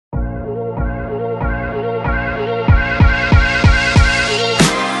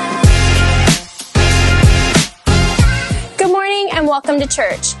welcome to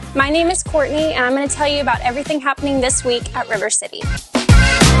church. My name is Courtney, and I'm going to tell you about everything happening this week at River City.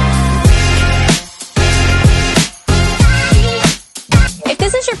 If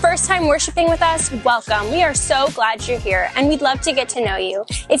this is your first time worshiping with us, welcome. We are so glad you're here, and we'd love to get to know you.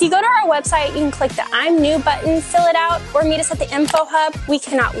 If you go to our website, you can click the I'm New button, fill it out, or meet us at the Info Hub. We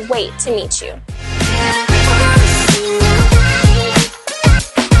cannot wait to meet you.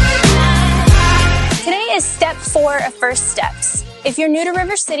 Today is step 4 of First Steps. If you're new to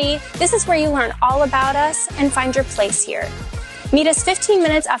River City, this is where you learn all about us and find your place here. Meet us 15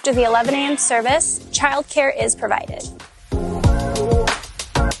 minutes after the 11 a.m. service. Childcare is provided.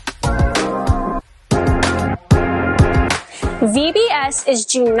 VBS is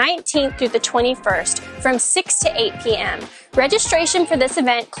June 19th through the 21st from 6 to 8 p.m. Registration for this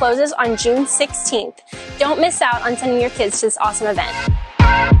event closes on June 16th. Don't miss out on sending your kids to this awesome event.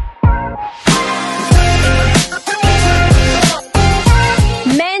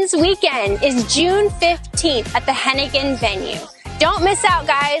 Men's Weekend is June 15th at the Hennigan venue. Don't miss out,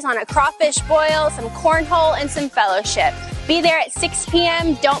 guys, on a crawfish boil, some cornhole, and some fellowship. Be there at 6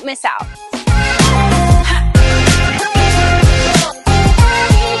 p.m. Don't miss out.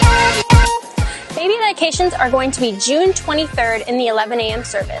 Baby dedications are going to be June 23rd in the 11 a.m.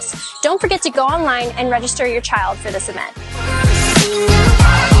 service. Don't forget to go online and register your child for this event.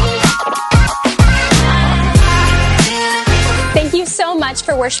 Thank you so much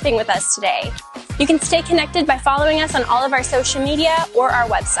for worshiping with us today. You can stay connected by following us on all of our social media or our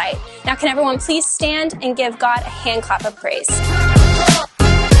website. Now, can everyone please stand and give God a hand clap of praise?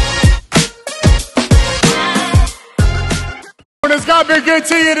 Has God been good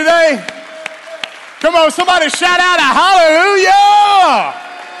to you today? Come on, somebody shout out a hallelujah!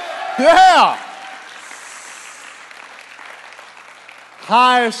 Yeah!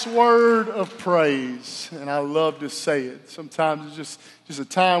 Highest word of praise, and I love to say it. Sometimes it's just a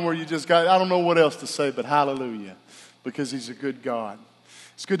time where you just got, I don't know what else to say but hallelujah, because he's a good God.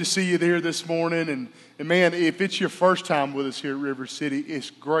 It's good to see you there this morning, and man, if it's your first time with us here at River City, it's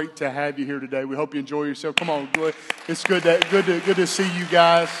great to have you here today. We hope you enjoy yourself. Come on, it's good to see you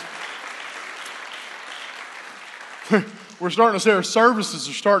guys. We're starting to say our services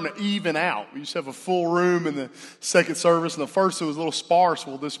are starting to even out. We used to have a full room in the second service, and the first it was a little sparse.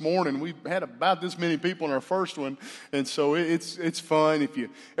 Well, this morning we had about this many people in our first one, and so it's fun. If you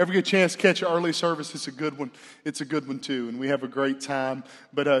ever get a chance to catch an early service, it's a good one. It's a good one too, and we have a great time.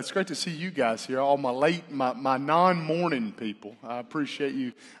 But it's great to see you guys here, all my non-morning people. I appreciate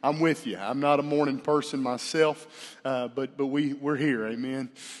you. I'm with you. I'm not a morning person myself, but we're here,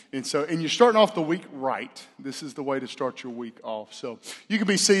 amen. And you're starting off the week right. This is the way to start your week off. So you can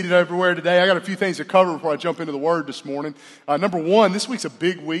be seated everywhere today. I got a few things to cover before I jump into the Word this morning. Number one, this week's a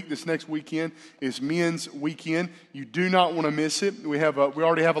big week. This next weekend is Men's Weekend. You do not want to miss it. We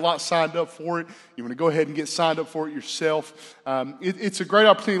already have a lot signed up for it. You want to go ahead and get signed up for it yourself. It's a great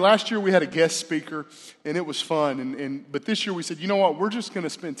opportunity. Last year we had a guest speaker, and it was fun. But this year we said, you know what? We're just going to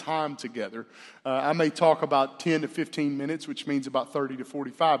spend time together. I may talk about 10 to 15 minutes, which means about 30 to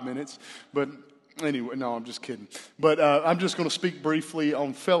 45 minutes. But anyway, no, I'm just kidding. But I'm just going to speak briefly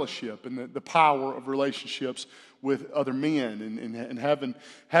on fellowship and the power of relationships with other men and having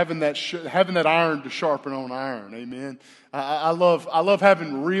that iron to sharpen on iron. Amen. I love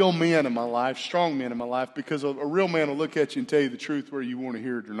having real men in my life, strong men in my life, because a real man will look at you and tell you the truth whether you want to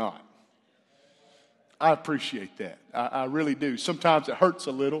hear it or not. I appreciate that. I really do. Sometimes it hurts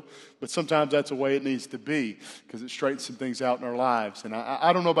a little, but sometimes that's the way it needs to be because it straightens some things out in our lives. And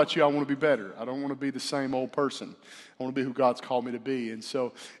I don't know about you. I want to be better. I don't want to be the same old person. I want to be who God's called me to be. And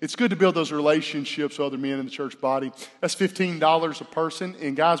so it's good to build those relationships with other men in the church body. That's $15 a person.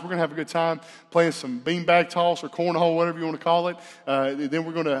 And guys, we're going to have a good time playing some beanbag toss or cornhole, whatever you want to call it. Then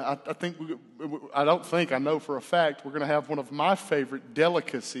we're going to, I know for a fact, we're going to have one of my favorite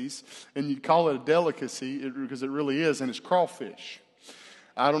delicacies. And you call it a delicacy because it really is, and it's crawfish.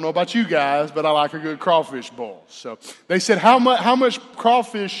 I don't know about you guys, but I like a good crawfish boil. So they said, how much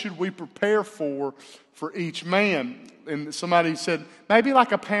crawfish should we prepare for each man? And somebody said, maybe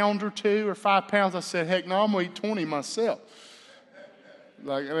like a pound or 2 or 5 pounds. I said, heck no, I'm going to eat 20 myself.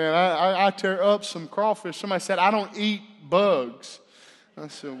 I tear up some crawfish. Somebody said, I don't eat bugs. I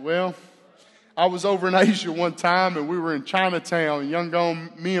said, well, I was over in Asia one time, and we were in Chinatown,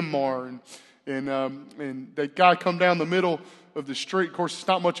 Yangon, Myanmar, and that guy come down the middle of the street. Of course, it's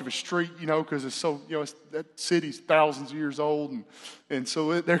not much of a street, because it's so, that city's thousands of years old. And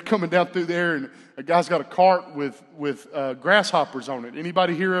so they're coming down through there, and a guy's got a cart with grasshoppers on it.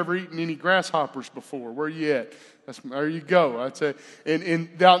 Anybody here ever eaten any grasshoppers before? Where you at? There you go. I'd say. And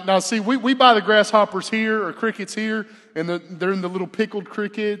now see, we buy the grasshoppers here or crickets here, and they're in the little pickled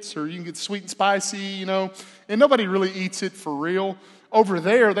crickets, or you can get sweet and spicy, and nobody really eats it for real. Over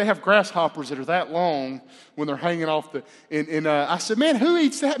there, they have grasshoppers that are that long when they're hanging off the. And I said, man, who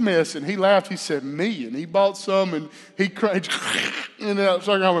eats that mess? And he laughed. He said, me. And he bought some, and he cried. And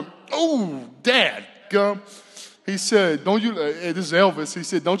I went, oh, Dad, gum. He said, don't you? This is Elvis. He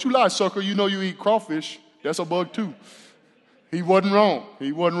said, don't you lie, sucker. You know you eat crawfish. That's a bug too. He wasn't wrong.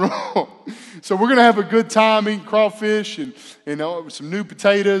 So we're going to have a good time eating crawfish and some new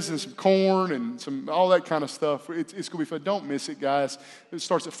potatoes and some corn and some all that kind of stuff. It's going to be fun. Don't miss it, guys. It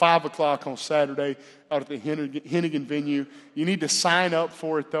starts at 5 o'clock on Saturday out at the Hennigan venue. You need to sign up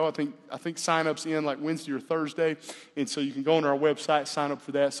for it, though. I think sign-up's in like Wednesday or Thursday. And so you can go on our website, sign up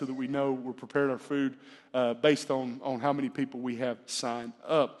for that so that we know we're preparing our food based on how many people we have signed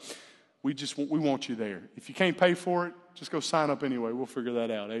up. We want you there. If you can't pay for it, just go sign up anyway. We'll figure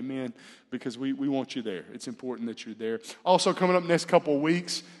that out. Amen. Because we want you there. It's important that you're there. Also coming up next couple of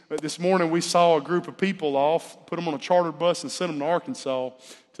weeks, this morning we saw a group of people off, put them on a chartered bus and sent them to Arkansas,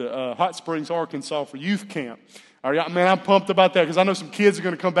 to Hot Springs, Arkansas for youth camp. All right, man, I'm pumped about that because I know some kids are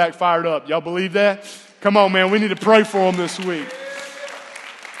going to come back fired up. Y'all believe that? Come on, man. We need to pray for them this week.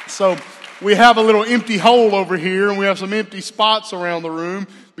 So we have a little empty hole over here, and we have some empty spots around the room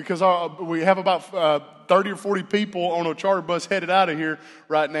because we have about 30 or 40 people on a charter bus headed out of here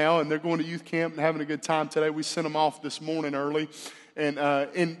right now, and they're going to youth camp and having a good time today. We sent them off this morning early. And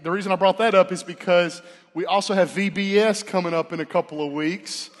the reason I brought that up is because we also have VBS coming up in a couple of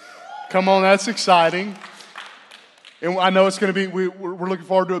weeks. Come on, that's exciting. And I know it's going to be, we're looking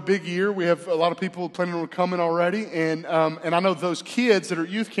forward to a big year. We have a lot of people planning on coming already. And I know those kids that are at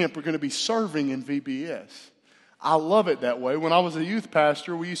youth camp are going to be serving in VBS. I love it that way. When I was a youth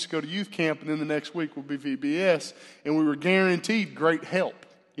pastor, we used to go to youth camp, and then the next week would be VBS, and we were guaranteed great help.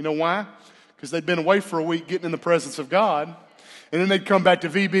 You know why? Because they'd been away for a week getting in the presence of God, and then they'd come back to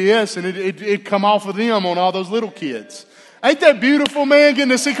VBS, and it'd come off of them on all those little kids. Ain't that beautiful, man, getting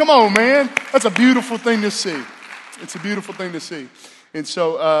to see? Come on, man. That's a beautiful thing to see. It's a beautiful thing to see. And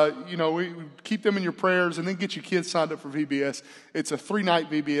so, we keep them in your prayers and then get your kids signed up for VBS. It's a 3-night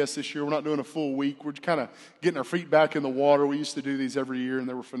VBS this year. We're not doing a full week. We're kind of getting our feet back in the water. We used to do these every year, and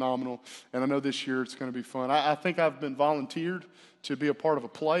they were phenomenal. And I know this year it's going to be fun. I think I've been volunteered to be a part of a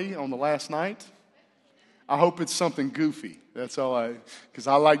play on the last night. I hope it's something goofy. That's all because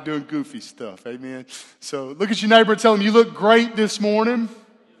I like doing goofy stuff. Amen. So look at your neighbor and tell him, you look great this morning.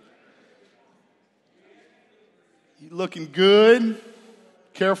 You looking good.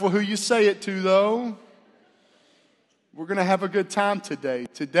 Careful who you say it to, though. We're going to have a good time today.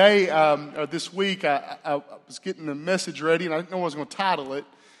 Today, this week, I was getting the message ready, and I didn't know what I was going to title it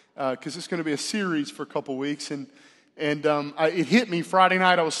because it's going to be a series for a couple weeks. And it hit me Friday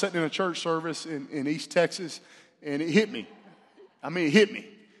night. I was sitting in a church service in East Texas, and it hit me. I mean, it hit me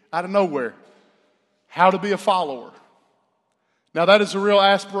out of nowhere. How to be a follower. Now, that is a real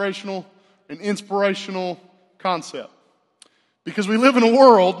aspirational and inspirational concept. Because we live in a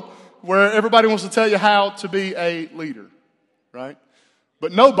world where everybody wants to tell you how to be a leader, right?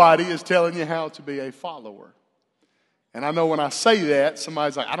 But nobody is telling you how to be a follower. And I know when I say that,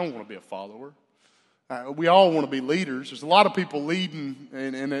 somebody's like, I don't want to be a follower. We all want to be leaders. There's a lot of people leading,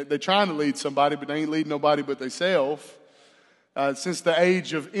 and they're trying to lead somebody, but they ain't leading nobody but themselves. Since the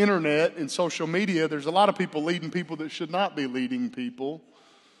age of internet and social media, there's a lot of people leading people that should not be leading people.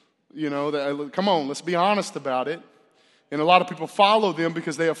 Come on, let's be honest about it. And a lot of people follow them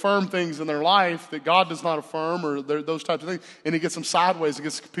because they affirm things in their life that God does not affirm, or those types of things. And it gets them sideways. It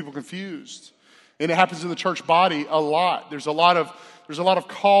gets people confused. And it happens in the church body a lot. There's a lot of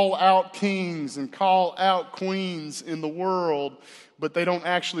call out kings and call out queens in the world, but they don't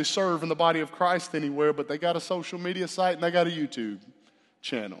actually serve in the body of Christ anywhere. But they got a social media site and they got a YouTube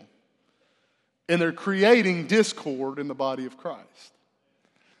channel. And they're creating discord in the body of Christ.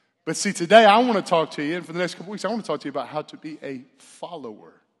 But see, today I want to talk to you, and for the next couple weeks, I want to talk to you about how to be a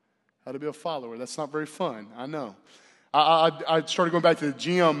follower. How to be a follower. That's not very fun, I know. I started going back to the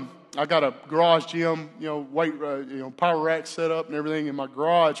gym. I got a garage gym, power rack set up and everything in my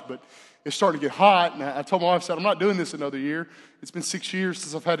garage, but it's starting to get hot, and I told my wife, I'm not doing this another year. It's been 6 years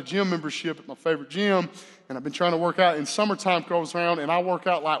since I've had a gym membership at my favorite gym, and I've been trying to work out. And summertime goes around, and I work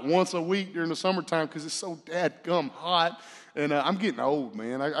out like once a week during the summertime because it's so dadgum hot. And I'm getting old,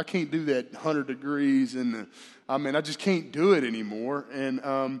 man. I can't do that 100 degrees. And I just can't do it anymore. And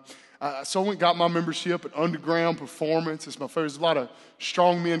so I went and got my membership at Underground Performance. It's my favorite. There's a lot of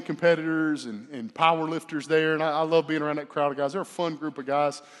strongmen competitors and power lifters there. And I love being around that crowd of guys. They're a fun group of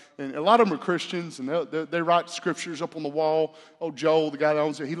guys. And a lot of them are Christians. And they write scriptures up on the wall. Oh, Joel, the guy that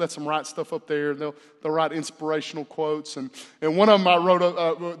owns it, he lets them write stuff up there. And they'll write inspirational quotes. And one of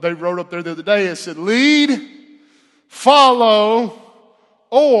them they wrote up there the other day. It said, lead, follow,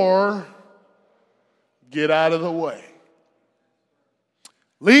 or get out of the way.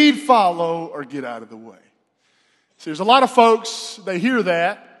 Lead, follow, or get out of the way. So there's a lot of folks, they hear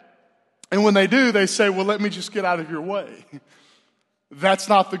that, and when they do, they say, well, let me just get out of your way. That's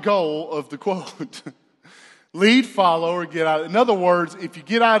not the goal of the quote. Lead, follow, or get out. In other words, if you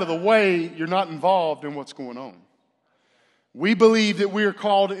get out of the way, you're not involved in what's going on. We believe that we are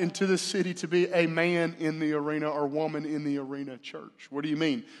called into this city to be a man in the arena or woman in the arena church. What do you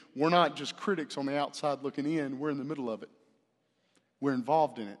mean? We're not just critics on the outside looking in. We're in the middle of it. We're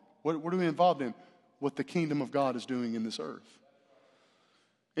involved in it. What are we involved in? What the kingdom of God is doing in this earth.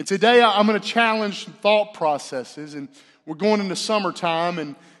 And today I'm going to challenge some thought processes. And we're going into summertime.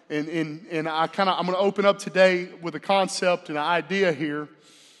 And I'm going to open up today with a concept and an idea here.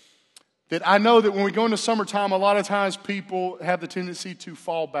 That I know that when we go into summertime, a lot of times people have the tendency to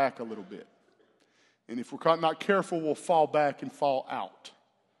fall back a little bit. And if we're not careful, we'll fall back and fall out.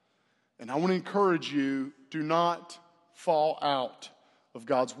 And I want to encourage you, do not fall out of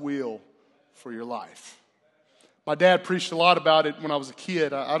God's will for your life. My dad preached a lot about it when I was a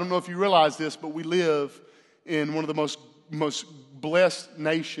kid. I don't know if you realize this, but we live in one of the most blessed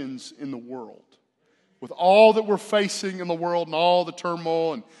nations in the world. With all that we're facing in the world and all the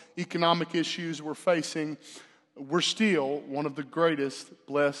turmoil and economic issues we're facing, we're still one of the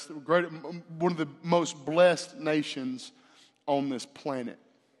one of the most blessed nations on this planet.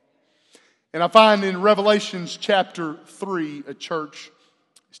 And I find in Revelations chapter 3, a church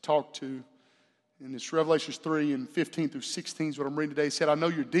is talked to. And it's Revelations 3 and 15 through 16 is what I'm reading today. It said, I know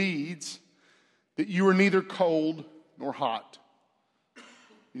your deeds, that you are neither cold nor hot.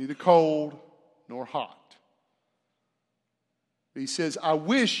 You're neither cold nor hot. He says, I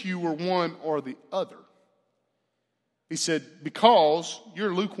wish you were one or the other. He said, because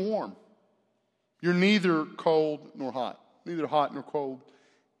you're lukewarm. You're neither cold nor hot. Neither hot nor cold.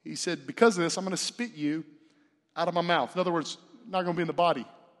 He said, because of this, I'm going to spit you out of my mouth. In other words, you're not going to be in the body.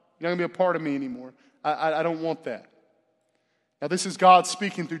 You're not going to be a part of me anymore. I don't want that. Now, this is God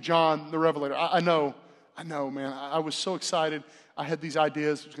speaking through John the Revelator. I know, man. I was so excited. I had these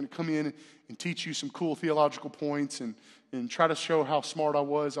ideas. I was going to come in and teach you some cool theological points and try to show how smart I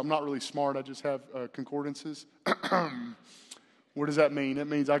was. I'm not really smart. I just have concordances. What does that mean? That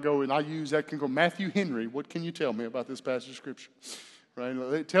means I go and I use that concordance. Matthew Henry, what can you tell me about this passage of Scripture?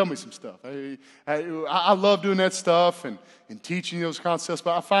 Right? Tell me some stuff. I love doing that stuff and teaching those concepts,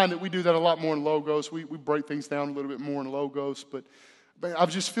 but I find that we do that a lot more in Logos. We break things down a little bit more in Logos, but I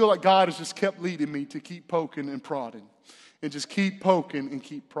just feel like God has just kept leading me to keep poking and prodding and just keep poking and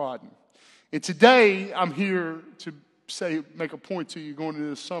keep prodding. And today I'm here to make a point to you going into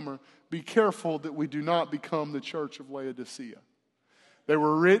this summer. Be careful that we do not become the church of Laodicea. They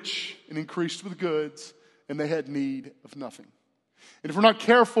were rich and increased with goods, and they had need of nothing. And if we're not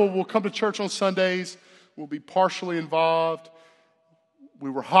careful, we'll come to church on Sundays. We'll be partially involved. We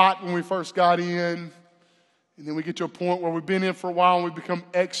were hot when we first got in. And then we get to a point where we've been in for a while and we become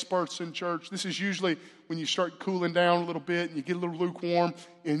experts in church. This is usually when you start cooling down a little bit and you get a little lukewarm.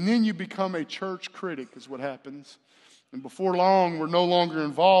 And then you become a church critic is what happens. And before long, we're no longer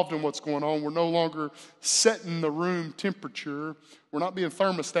involved in what's going on. We're no longer setting the room temperature. We're not being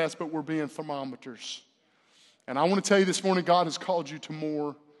thermostats, but we're being thermometers. And I want to tell you this morning, God has called you to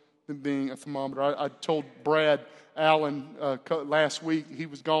more than being a thermometer. I told Brad Allen last week, he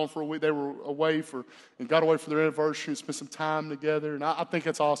was gone for a week. They were away and got away for their anniversary and spent some time together. And I think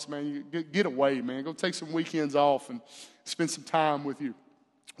that's awesome, man. You get away, man. Go take some weekends off and spend some time with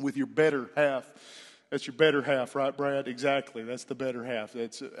your better half. That's your better half, right, Brad? Exactly. That's the better half.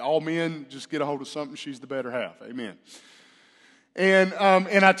 That's all men just get a hold of something. She's the better half. Amen. And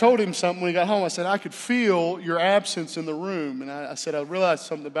I told him something when he got home. I said, I could feel your absence in the room. And I said, I realized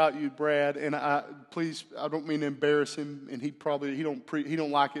something about you, Brad. And I don't mean to embarrass him. And he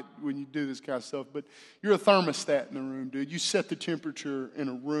don't like it when you do this kind of stuff. But you're a thermostat in the room, dude. You set the temperature in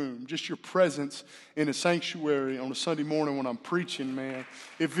a room. Just your presence in a sanctuary on a Sunday morning when I'm preaching, man.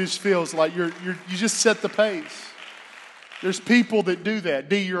 It just feels like you just set the pace. There's people that do that.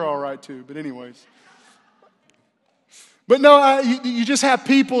 D, you're all right too. But anyways. But no, you just have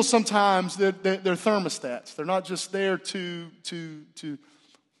people sometimes that they're thermostats. They're not just there to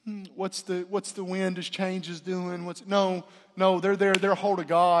what's the wind is changes doing? No, they're there. They're a hold of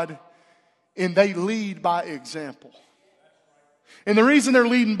God, and they lead by example. And the reason they're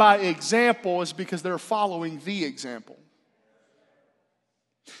leading by example is because they're following the example.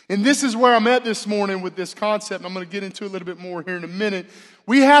 And this is where I'm at this morning with this concept, and I'm going to get into a little bit more here in a minute.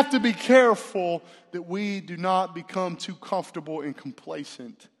 We have to be careful that we do not become too comfortable and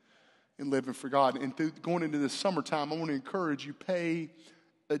complacent in living for God. And going into this summertime, I want to encourage you, pay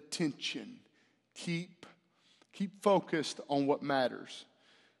attention. Keep focused on what matters.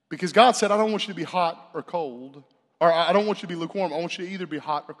 Because God said, I don't want you to be hot or cold. Or I don't want you to be lukewarm. I want you to either be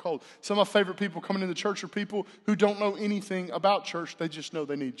hot or cold. Some of my favorite people coming into church are people who don't know anything about church. They just know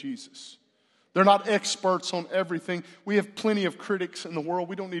they need Jesus. They're not experts on everything. We have plenty of critics in the world.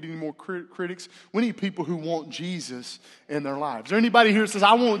 We don't need any more critics. We need people who want Jesus in their lives. Is there anybody here that says,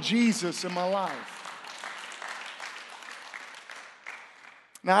 I want Jesus in my life?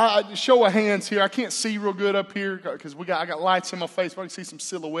 Now, show of hands here. I can't see real good up here because I got lights in my face. But I can see some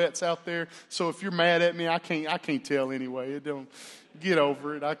silhouettes out there. So if you're mad at me, I can't tell anyway. Don't get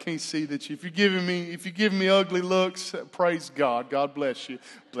over it. I can't see that you. If you're giving me ugly looks, praise God. God bless you.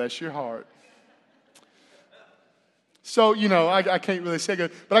 Bless your heart. So I can't really say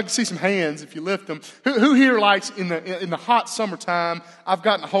good, but I can see some hands if you lift them. Who here likes in the hot summertime? I've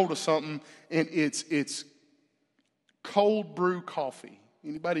gotten a hold of something and it's cold brew coffee.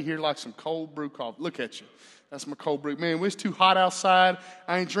 Anybody here like some cold brew coffee? Look at you. That's my cold brew. Man, when it's too hot outside,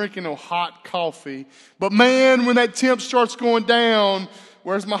 I ain't drinking no hot coffee. But man, when that temp starts going down,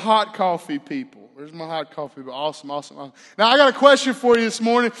 where's my hot coffee, people? Where's my hot coffee? Awesome. Now, I got a question for you this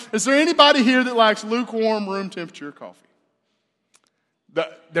morning. Is there anybody here that likes lukewarm room temperature coffee?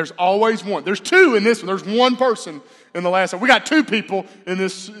 There's always one. There's two in this one. There's one person in the last one. We got two people in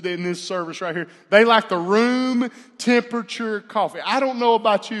this service right here. They like the room temperature coffee. I don't know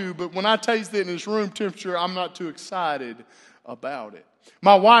about you, but when I taste it and it's room temperature, I'm not too excited about it.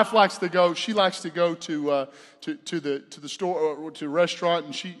 My wife likes to go. She likes to go to the store or to a restaurant,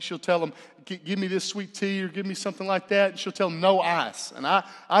 and she'll tell them, "Give me this sweet tea or give me something like that." And she'll tell them no ice, and I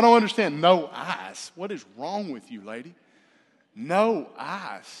don't understand no ice. What is wrong with you, lady? No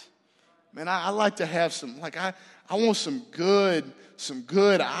ice. Man, I like to have some, I want some good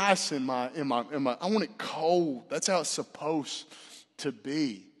ice in my, I want it cold. That's how it's supposed to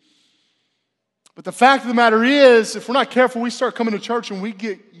be. But the fact of the matter is, if we're not careful, we start coming to church and we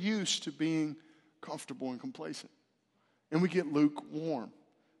get used to being comfortable and complacent. And we get lukewarm.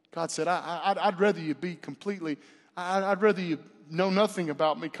 God said, I'd rather you be completely, I'd rather you know nothing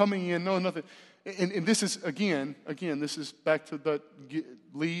about me, coming in, know nothing. And this is, again, this is back to the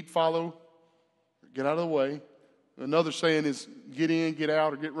lead, follow, get out of the way. Another saying is get in, get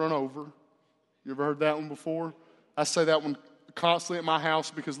out, or get run over. You ever heard that one before? I say that one constantly at my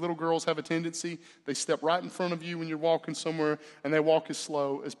house because little girls have a tendency. They step right in front of you when you're walking somewhere, and they walk as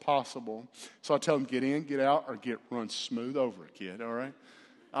slow as possible. So I tell them, get in, get out, or get run smooth over, kid, all right?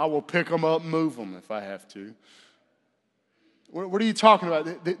 I will pick them up and move them if I have to. What are you talking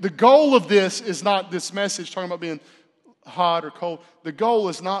about? The goal of this is not this message talking about being hot or cold. The goal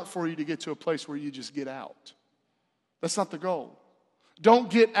is not for you to get to a place where you just get out. That's not the goal. Don't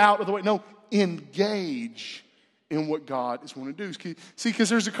get out of the way. No, engage in what God is wanting to do. See, because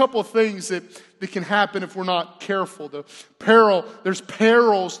there's a couple of things that can happen if we're not careful. There's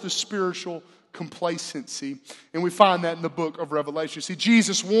perils to spiritual complacency. And we find that in the book of Revelation. See,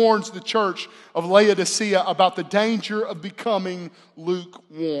 Jesus warns the church of Laodicea about the danger of becoming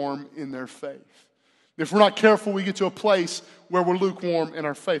lukewarm in their faith. If we're not careful, we get to a place where we're lukewarm in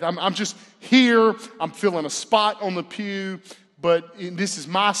our faith. I'm just here. I'm filling a spot on the pew. But this is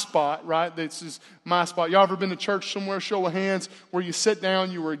my spot, right? This is my spot. Y'all ever been to church somewhere, show of hands, where you sit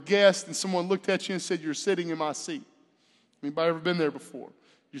down, you were a guest, and someone looked at you and said, "You're sitting in my seat"? Anybody ever been there before?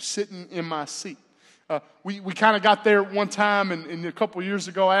 You're sitting in my seat. We kind of got there one time, and a couple of years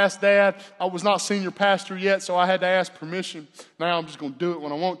ago, I asked Dad. I was not senior pastor yet, so I had to ask permission. Now I'm just going to do it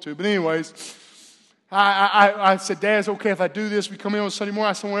when I want to. But anyways, I said, "Dad, it's okay if I do this." We come in on Sunday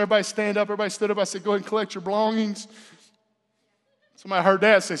morning. I said, "When everybody stand up," everybody stood up. I said, "Go ahead and collect your belongings." Somebody heard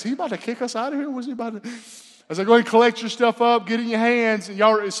Dad say, "Is he about to kick us out of here? Was he about to?" I said, "Go ahead and collect your stuff up, get in your hands." And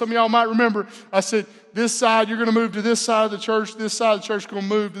some of y'all might remember, I said, "This side, you're going to move to this side of the church. This side of the church is going to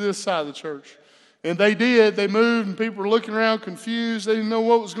move to this side of the church." And they did. They moved, and people were looking around confused. They didn't know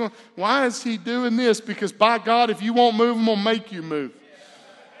what was going on. Why is he doing this? Because by God, if you won't move, I'm going to make you move.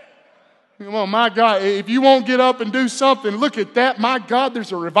 Come on, my God, if you won't get up and do something, look at that. My God,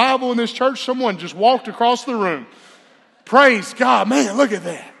 there's a revival in this church. Someone just walked across the room. Praise God. Man, look at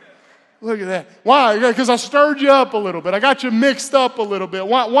that. Look at that. Why? Because I stirred you up a little bit. I got you mixed up a little bit.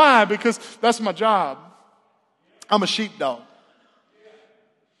 Why? Because that's my job. I'm a sheepdog.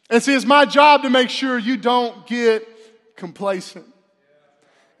 And see, it's my job to make sure you don't get complacent.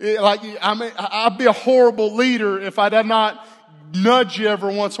 I'd be a horrible leader if I did not nudge you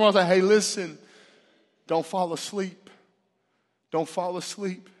every once in a while and say, hey, listen, don't fall asleep. Don't fall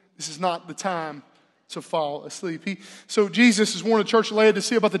asleep. This is not the time to fall asleep. So Jesus is warning the church of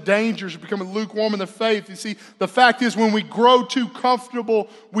Laodicea about the dangers of becoming lukewarm in the faith. You see, the fact is when we grow too comfortable,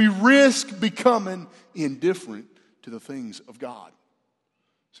 we risk becoming indifferent to the things of God.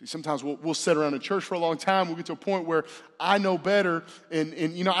 See, sometimes we'll sit around in church for a long time. We'll get to a point where I know better, and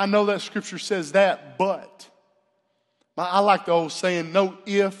I know that Scripture says that, but I like the old saying, no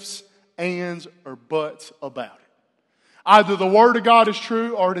ifs, ands, or buts about it. Either the Word of God is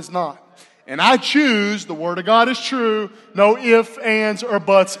true or it is not. And I choose the Word of God is true, no ifs, ands, or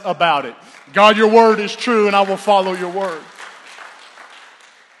buts about it. God, your Word is true, and I will follow your Word.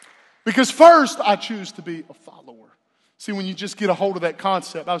 Because first, I choose to be a follower. See, when you just get a hold of that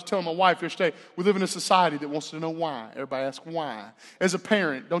concept, I was telling my wife yesterday, we live in a society that wants to know why. Everybody asks why. As a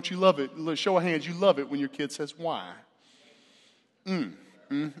parent, don't you love it? Show of hands, you love it when your kid says why.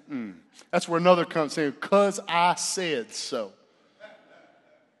 That's where another comes saying, because I said so.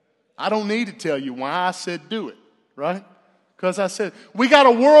 I don't need to tell you why. I said do it, right? Because I said, we got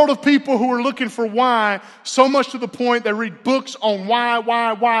a world of people who are looking for why, so much to the point they read books on why,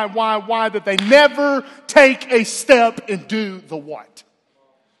 that they never take a step and do the what.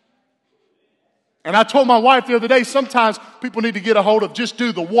 And I told my wife the other day, sometimes people need to get a hold of just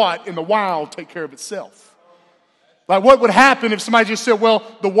do the what, and the why will take care of itself. Like what would happen if somebody just said, well,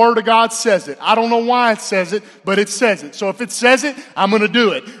 the Word of God says it. I don't know why it says it, but it says it. So if it says it, I'm going to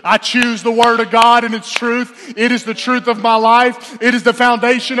do it. I choose the Word of God and its truth. It is the truth of my life. It is the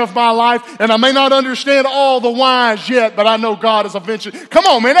foundation of my life. And I may not understand all the whys yet, but I know God is eventually. Come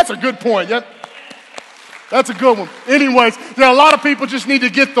on, man, that's a good point. Yep. That's a good one. Anyways, there are a lot of people just need to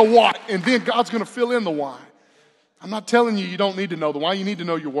get the what, and then God's going to fill in the why. I'm not telling you don't need to know the why. You need to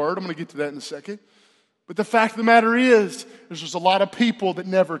know your Word. I'm going to get to that in a second. But the fact of the matter is, there's just a lot of people that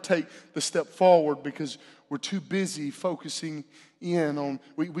never take the step forward because we're too busy focusing in on,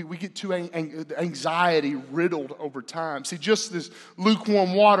 we get too anxiety riddled over time. See, just as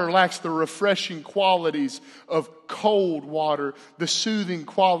lukewarm water lacks the refreshing qualities of cold water, the soothing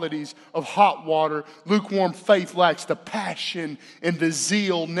qualities of hot water, lukewarm faith lacks the passion and the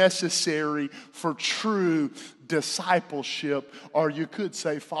zeal necessary for true discipleship, or you could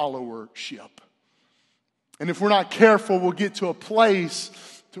say followership. And if we're not careful, we'll get to a place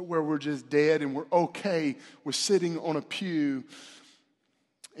to where we're just dead and we're okay with sitting on a pew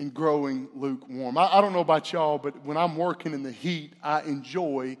and growing lukewarm. I don't know about y'all, but when I'm working in the heat, I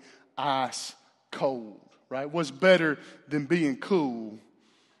enjoy ice cold, right? What's better than being cool?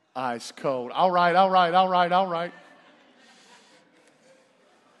 Ice cold. All right.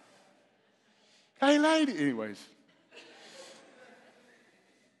 Hey, lady. Anyways.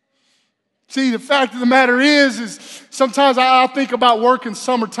 See, the fact of the matter is sometimes I think about working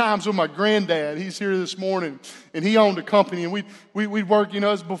summer times with my granddad. He's here this morning, and he owned a company, and we'd work, it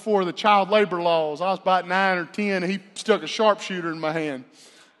was before the child labor laws. I was about 9 or 10, and he stuck a sharpshooter in my hand.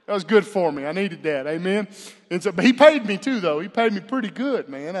 That was good for me. I needed that, amen? And so, but he paid me too, though. He paid me pretty good,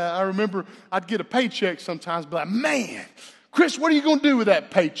 man. I remember I'd get a paycheck sometimes, but man, Chris, what are you going to do with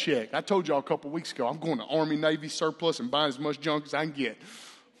that paycheck? I told y'all a couple weeks ago, I'm going to Army, Navy surplus and buying as much junk as I can get.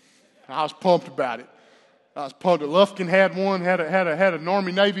 I was pumped about it. I was pumped. Lufkin had one, had an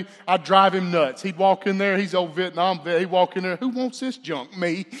Army Navy. I'd drive him nuts. He'd walk in there. He's old Vietnam vet. He'd walk in there. Who wants this junk?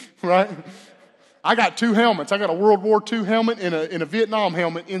 Me, right? I got 2 helmets. I got a World War II helmet and a Vietnam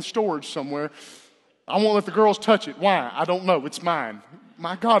helmet in storage somewhere. I won't let the girls touch it. Why? I don't know. It's mine.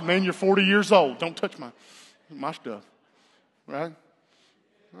 My God, man, you're 40 years old. Don't touch my stuff, right?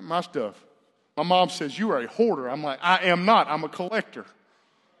 My stuff. My mom says, you are a hoarder. I'm like, I am not. I'm a collector.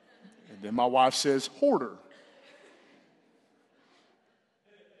 Then my wife says, hoarder.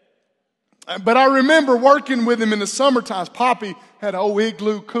 But I remember working with him in the summer times. Poppy had an old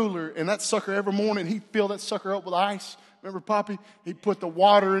Igloo cooler, and that sucker every morning, he'd fill that sucker up with ice. Remember Poppy? He'd put the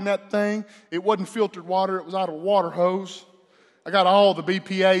water in that thing. It wasn't filtered water. It was out of a water hose. I got all the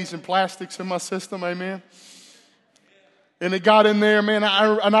BPAs and plastics in my system, amen. And it got in there, man.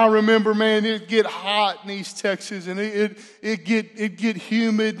 I remember, man, it'd get hot in East Texas, and it get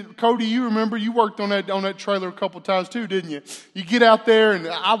humid. Cody, you remember you worked on that trailer a couple times too, didn't you? You get out there, and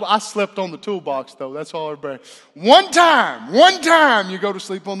I slept on the toolbox though. That's all everybody. One time, you go to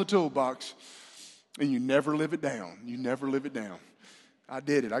sleep on the toolbox. And you never live it down. You never live it down. I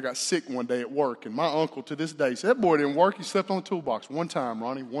did it. I got sick one day at work, and my uncle to this day said, that boy didn't work. He slept on the toolbox. One time,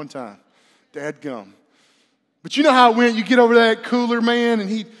 Ronnie, one time. Dadgum. But you know how it went. You get over that cooler, man,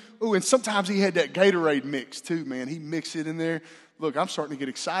 and and sometimes he had that Gatorade mix too, man. He mixed it in there. Look, I'm starting to get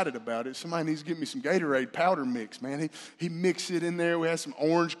excited about it. Somebody needs to get me some Gatorade powder mix, man. He mixed it in there. We had some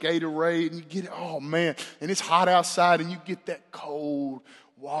orange Gatorade, and you get it, oh, man. And it's hot outside, and you get that cold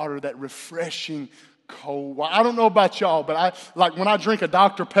water, that refreshing cold water. I don't know about y'all, but like when I drink a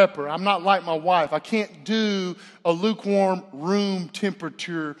Dr. Pepper, I'm not like my wife. I can't do a lukewarm room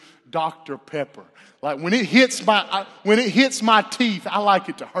temperature Dr. Pepper. Like when it hits my teeth, I like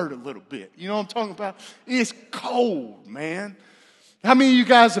it to hurt a little bit. You know what I'm talking about? It's cold, man. How many of you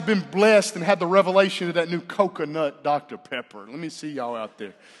guys have been blessed and had the revelation of that new coconut Dr. Pepper? Let me see y'all out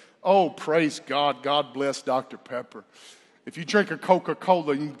there. Oh, praise God. God bless Dr. Pepper. If you drink a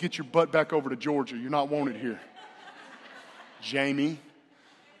Coca-Cola, you can get your butt back over to Georgia. You're not wanted here. Jamie.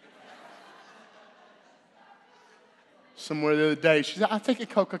 Somewhere the other day, she said, I'll take a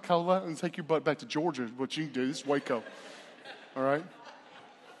Coca-Cola and take your butt back to Georgia. What you can do. This is Waco. All right?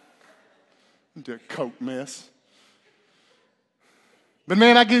 Do a Coke mess. But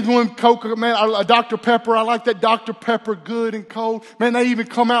man, I get one Coca, man, a Dr. Pepper. I like that Dr. Pepper good and cold. Man, they even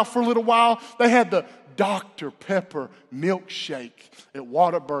come out for a little while. They had the Dr. Pepper milkshake at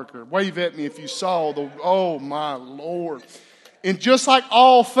Whataburger. Wave at me if you saw oh my Lord. And just like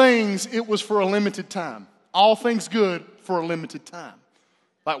all things, it was for a limited time. All things good for a limited time.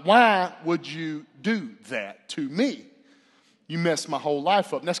 Like, why would you do that to me? You messed my whole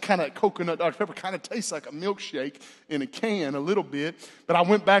life up. And that's kind of coconut Dr. Pepper. Kind of tastes like a milkshake in a can a little bit. But I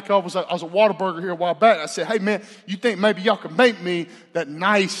went back, I was at Whataburger here a while back. I said, hey, man, you think maybe y'all can make me that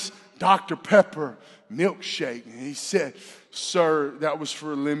nice Dr. Pepper milkshake? And he said, sir, that was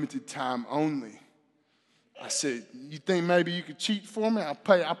for a limited time only. I said, you think maybe you could cheat for me? I'll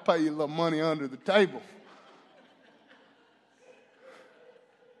pay you a little money under the table.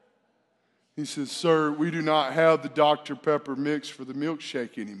 He says, sir, we do not have the Dr. Pepper mix for the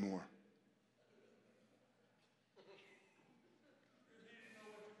milkshake anymore.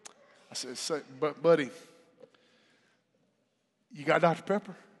 I said, but buddy, you got Dr.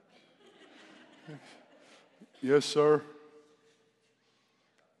 Pepper? Yes, sir.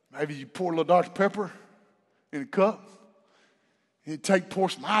 Maybe you pour a little Dr. Pepper in a cup and you pour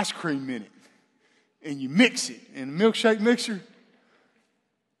some ice cream in it and you mix it in a milkshake mixer.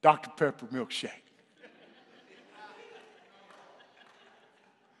 Dr. Pepper milkshake.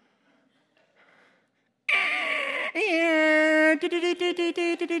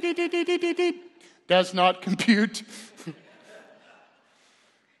 Does not compute.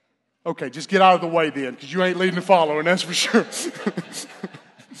 Okay, just get out of the way then, because you ain't leading the following, that's for sure.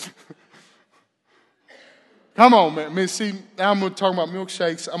 Come on, man. See, now I'm going to talk about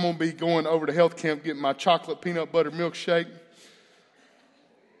milkshakes. I'm going to be going over to Health Camp getting my chocolate peanut butter milkshake.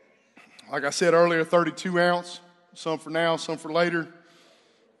 Like I said earlier, 32 ounce. Some for now, some for later.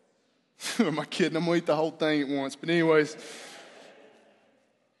 Am I kidding? I'm going to eat the whole thing at once. But anyways.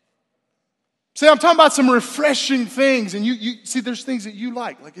 See, I'm talking about some refreshing things. And you see, there's things that you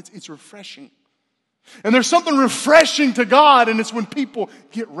like. Like it's refreshing. And there's something refreshing to God, and it's when people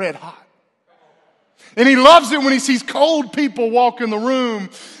get red hot. And he loves it when he sees cold people walk in the room,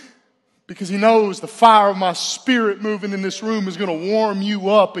 because he knows the fire of my spirit moving in this room is going to warm you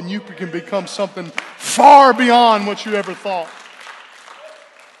up, and you can become something far beyond what you ever thought.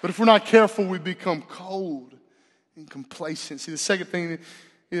 But if we're not careful, we become cold and complacent. See, the second thing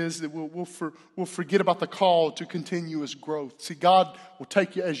is that we'll forget about the call to continuous growth. See, God will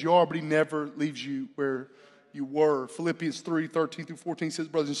take you as you are, but he never leaves you where you were. Philippians 3:13-14 says,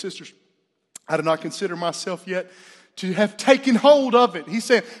 brothers and sisters, I do not consider myself yet to have taken hold of it. He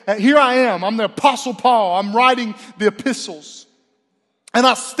said, here I am. I'm the Apostle Paul. I'm writing the epistles. And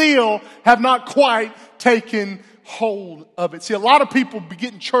I still have not quite taken hold of it. See, a lot of people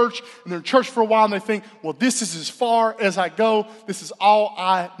get in church, and they're in church for a while, and they think, well, this is as far as I go. This is all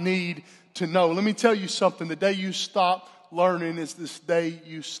I need to know. Let me tell you something. The day you stop learning is this day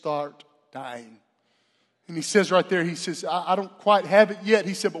you start dying. And he says right there, he says, I don't quite have it yet.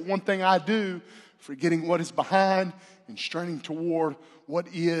 He said, but one thing I do, forgetting what is behind and straining toward what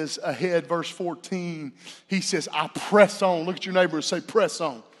is ahead. Verse 14, he says, I press on. Look at your neighbor and say, press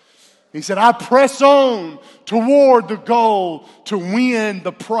on. He said, I press on toward the goal to win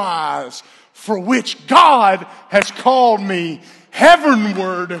the prize for which God has called me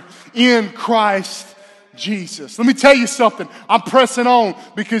heavenward in Christ Jesus. Let me tell you something. I'm pressing on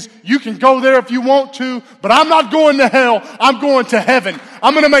because you can go there if you want to, but I'm not going to hell. I'm going to heaven.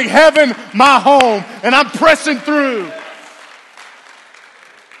 I'm going to make heaven my home, and I'm pressing through.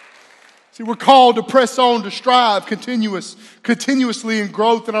 See, we're called to press on, to strive continuously in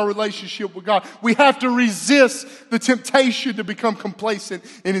growth in our relationship with God. We have to resist the temptation to become complacent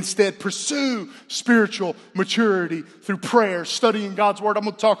and instead pursue spiritual maturity through prayer, studying God's Word. I'm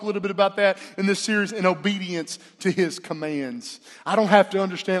going to talk a little bit about that in this series, in obedience to His commands. I don't have to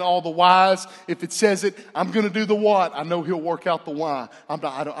understand all the whys. If it says it, I'm going to do the what. I know He'll work out the why. I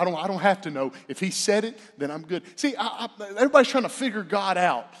don't have to know. If He said it, then I'm good. See, everybody's trying to figure God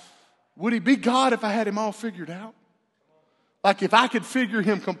out. Would He be God if I had Him all figured out? Like if I could figure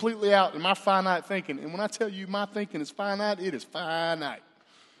Him completely out in my finite thinking. And when I tell you my thinking is finite, it is finite.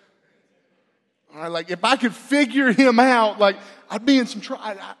 All right, like if I could figure Him out, like I'd be in some trouble.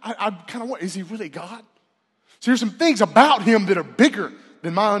 I'd kind of wonder, is He really God? So there's some things about Him that are bigger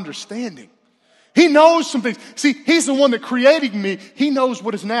than my understanding. He knows some things. See, He's the one that created me. He knows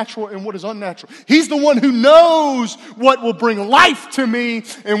what is natural and what is unnatural. He's the one who knows what will bring life to me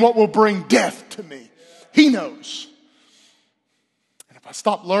and what will bring death to me. He knows. And if I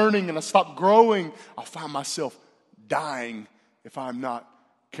stop learning and I stop growing, I'll find myself dying if I'm not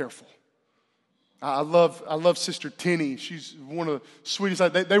careful. I love Sister Tinny. She's one of the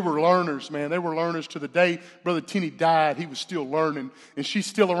sweetest. They were learners, man. They were learners to the day Brother Tinny died. He was still learning. And she's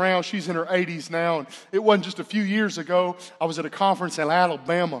still around. She's in her 80s now. And it wasn't just a few years ago. I was at a conference in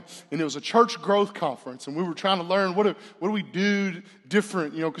Alabama. And it was a church growth conference. And we were trying to learn what do we do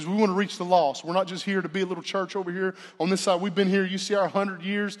different, because we want to reach the lost. We're not just here to be a little church over here on this side. We've been here, you see our 100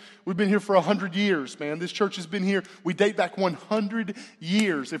 years. We've been here for 100 years, man. This church has been here. We date back 100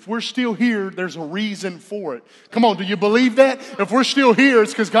 years. If we're still here, there's a reason for it. Come on, do you believe that? If we're still here,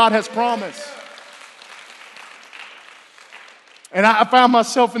 it's because God has promised. And I found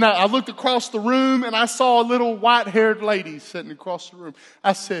myself in that. I looked across the room and I saw a little white-haired lady sitting across the room.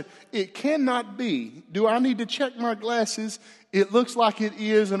 I said, it cannot be. Do I need to check my glasses? It looks like it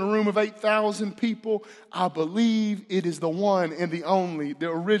is in a room of 8,000 people. I believe it is the one and the only, the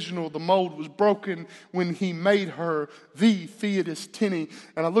original. The mold was broken when He made her, the Theodis Tinny.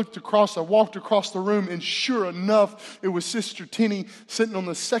 And I walked across the room, and sure enough, it was Sister Tinny sitting on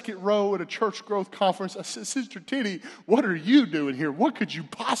the second row at a church growth conference. I said, Sister Tinny, what are you doing here? What could you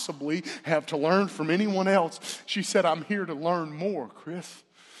possibly have to learn from anyone else? She said, I'm here to learn more, Chris.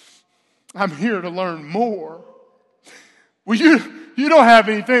 I'm here to learn more. Well, you don't have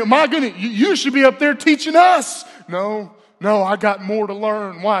anything. My goodness, you should be up there teaching us. No, I got more to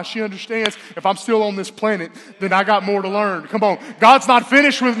learn. Why? She understands if I'm still on this planet, then I got more to learn. Come on. God's not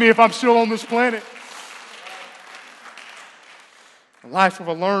finished with me if I'm still on this planet. The life of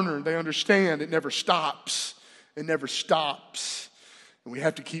a learner, they understand it never stops. It never stops. And we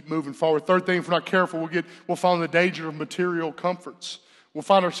have to keep moving forward. Third thing, if we're not careful, we'll fall in the danger of material comforts. We'll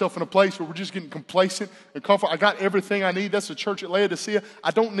find ourselves in a place where we're just getting complacent and comfortable. I got everything I need. That's the church at Laodicea.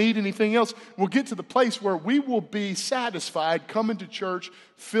 I don't need anything else. We'll get to the place where we will be satisfied coming to church,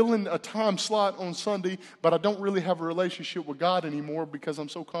 filling a time slot on Sunday, but I don't really have a relationship with God anymore because I'm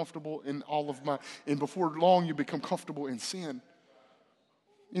so comfortable in and before long you become comfortable in sin.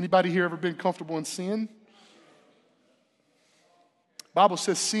 Anybody here ever been comfortable in sin? Bible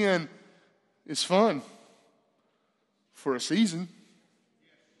says sin is fun for a season.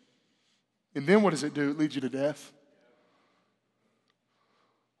 And then what does it do? It leads you to death.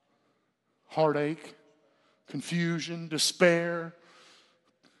 Heartache, confusion, despair.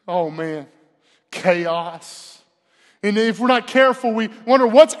 Oh man, chaos. And if we're not careful, we wonder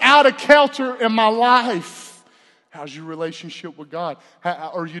what's out of kilter in my life. How's your relationship with God?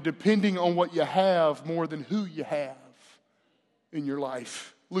 Are you depending on what you have more than who you have in your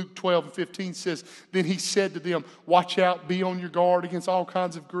life? Luke 12:15 says, then He said to them, watch out, be on your guard against all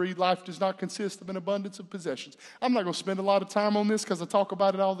kinds of greed. Life does not consist of an abundance of possessions. I'm not going to spend a lot of time on this because I talk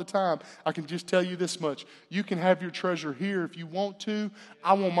about it all the time. I can just tell you this much. You can have your treasure here if you want to.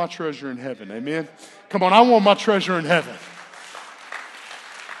 I want my treasure in heaven. Amen. Come on, I want my treasure in heaven.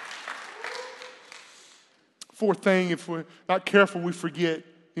 Fourth thing, if we're not careful, we forget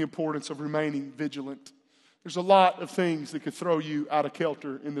the importance of remaining vigilant. There's a lot of things that could throw you out of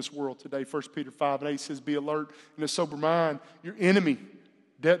kilter in this world today. 1 Peter 5:8 says, be alert and a sober mind. Your enemy,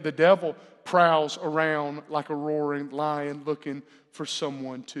 the devil, prowls around like a roaring lion looking for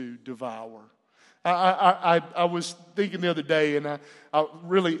someone to devour. I was thinking the other day, and I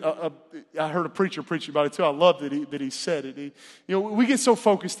heard a preacher preach about it too. I love that he said it. We get so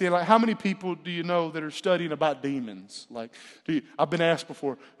focused in, like, how many people do you know that are studying about demons? Like, I've been asked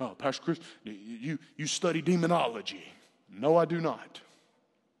before, oh, Pastor Chris, you study demonology? No, I do not.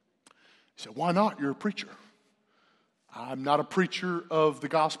 He said, why not? You're a preacher. I'm not a preacher of the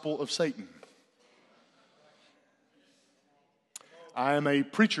gospel of Satan. I am a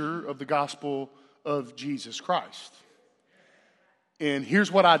preacher of the gospel of Jesus Christ. And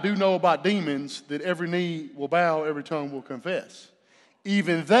here's what I do know about demons, that every knee will bow, every tongue will confess.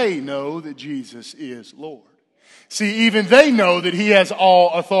 Even they know that Jesus is Lord. See, even they know that he has all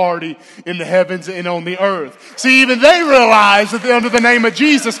authority in the heavens and on the earth. See, even they realize that under the name of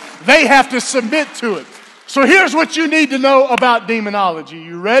Jesus, they have to submit to it. So here's what you need to know about demonology.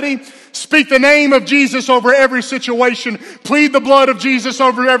 You ready? Speak the name of Jesus over every situation. Plead the blood of Jesus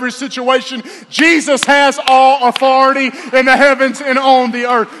over every situation. Jesus has all authority in the heavens and on the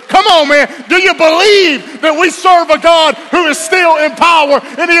earth. Come on, man. Do you believe that we serve a God who is still in power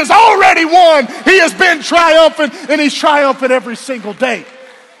and he has already won? He has been triumphant and he's triumphant every single day.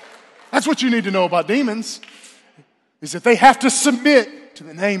 That's what you need to know about demons, is that they have to submit to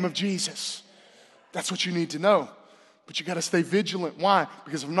the name of Jesus. That's what you need to know. But you got to stay vigilant. Why?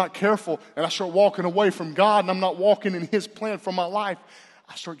 Because if I'm not careful and I start walking away from God and I'm not walking in his plan for my life,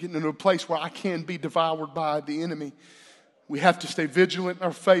 I start getting into a place where I can be devoured by the enemy. We have to stay vigilant in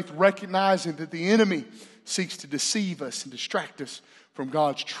our faith, recognizing that the enemy seeks to deceive us and distract us from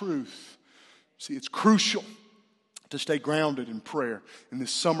God's truth. See, it's crucial to stay grounded in prayer. In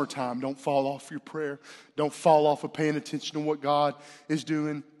this summertime, don't fall off your prayer. Don't fall off of paying attention to what God is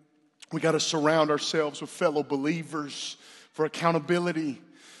doing. We got to surround ourselves with fellow believers for accountability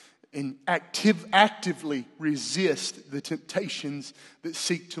and actively resist the temptations that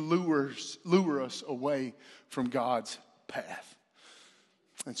seek to lure us away from God's path.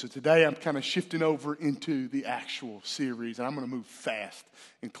 And so today I'm kind of shifting over into the actual series, and I'm going to move fast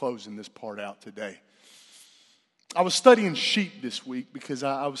in closing this part out today. I was studying sheep this week because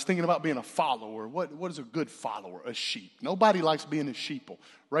I was thinking about being a follower. What is a good follower? A sheep. Nobody likes being a sheeple.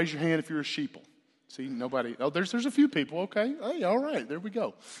 Raise your hand if you're a sheeple. See, nobody. Oh, there's a few people. Okay. Hey, all right. There we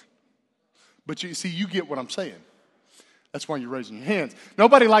go. But you get what I'm saying. That's why you're raising your hands.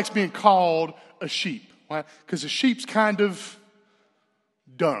 Nobody likes being called a sheep. Why? Because a sheep's kind of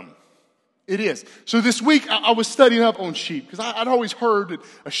dumb. It is. So this week I was studying up on sheep because I'd always heard that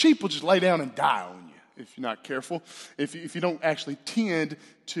a sheep will just lay down and die on you if you're not careful, if you don't actually tend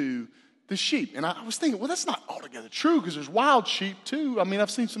to the sheep. And I was thinking, well, that's not altogether true because there's wild sheep too. I mean,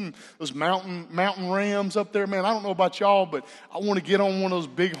 I've seen some of those mountain rams up there, man. I don't know about y'all, but I want to get on one of those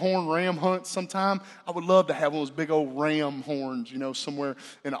big horn ram hunts sometime. I would love to have one of those big old ram horns, somewhere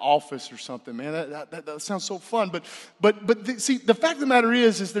in an office or something, man. That sounds so fun. See, the fact of the matter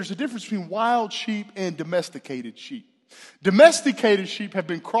is there's a difference between wild sheep and domesticated sheep. Domesticated sheep have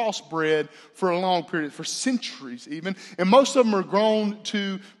been crossbred for a long period, for centuries even, and most of them are grown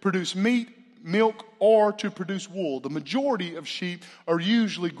to produce meat, milk, or to produce wool. The majority of sheep are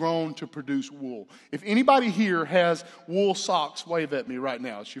usually grown to produce wool. If anybody here has wool socks, wave at me right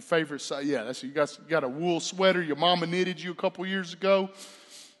now. It's your favorite size. Yeah, you got a wool sweater your mama knitted you a couple years ago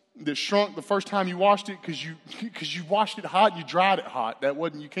that shrunk the first time you washed it because you washed it hot and you dried it hot.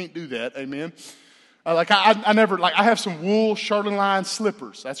 You can't do that. Amen. I have some wool Charlene line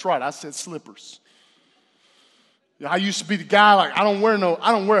slippers. That's right, I said slippers. I used to be the guy I don't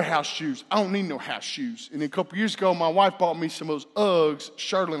wear house shoes. I don't need no house shoes. And then a couple years ago, my wife bought me some of those Uggs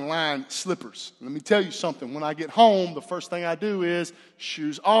Charlene line slippers. Let me tell you something. When I get home, the first thing I do is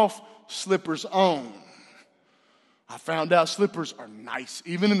shoes off, slippers on. I found out slippers are nice.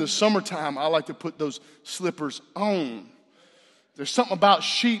 Even in the summertime, I like to put those slippers on. There's something about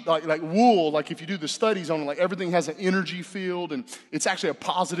sheep, like wool, if you do the studies on it, everything has an energy field, and it's actually a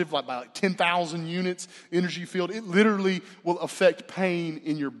positive, by 10,000 units energy field. It literally will affect pain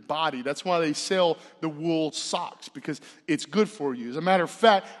in your body. That's why they sell the wool socks, because it's good for you. As a matter of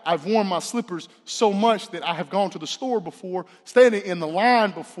fact, I've worn my slippers so much that I have gone to the store before, standing in the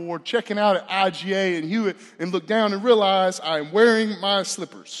line before, checking out at IGA and Hewitt, and look down and realize I'm wearing my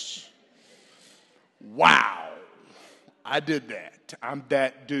slippers. Wow. I did that. I'm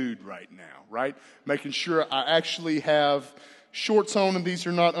that dude right now, right? Making sure I actually have shorts on and these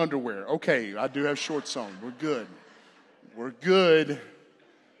are not underwear. Okay, I do have shorts on. We're good. We're good.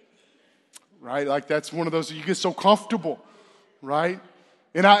 Right? That's one of those, you get so comfortable, right?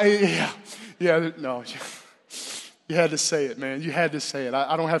 And no. You had to say it, man. You had to say it.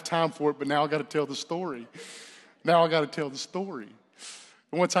 I don't have time for it, but now I got to tell the story.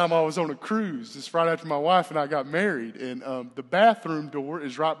 One time I was on a cruise, just right after my wife and I got married, and the bathroom door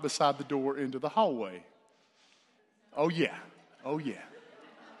is right beside the door into the hallway. Oh, yeah.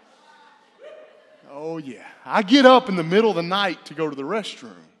 I get up in the middle of the night to go to the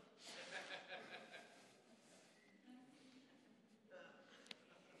restroom.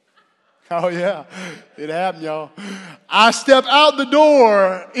 Oh, yeah. It happened, y'all. I step out the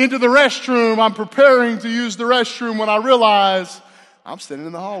door into the restroom. I'm preparing to use the restroom when I realize I'm standing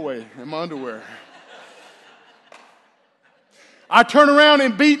in the hallway in my underwear. I turn around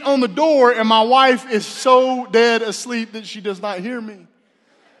and beat on the door, and my wife is so dead asleep that she does not hear me.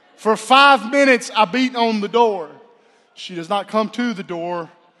 For 5 minutes, I beat on the door. She does not come to the door.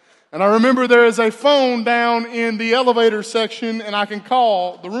 And I remember there is a phone down in the elevator section, and I can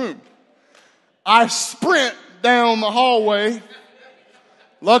call the room. I sprint down the hallway.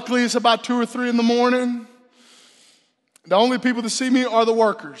 Luckily, it's about 2 or 3 in the morning. The only people that see me are the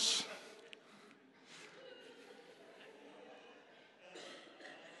workers.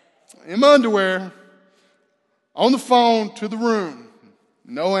 In my underwear, on the phone to the room.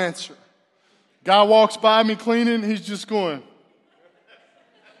 No answer. Guy walks by me cleaning. He's just going.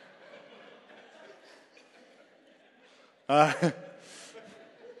 How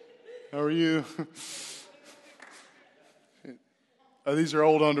are you? Oh, these are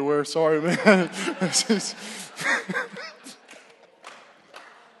old underwear. Sorry, man.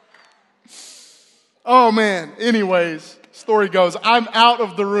 Oh, man. Anyways, story goes, I'm out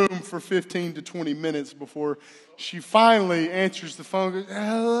of the room for 15 to 20 minutes before she finally answers the phone. Goes,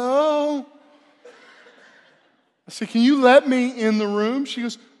 hello? I said, can you let me in the room? She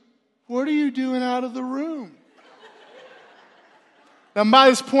goes, what are you doing out of the room? Now, by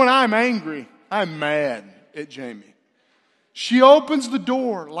this point, I'm angry. I'm mad at Jamie. She opens the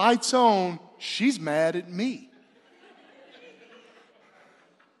door, lights on. She's mad at me.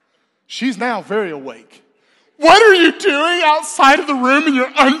 She's now very awake. What are you doing outside of the room in your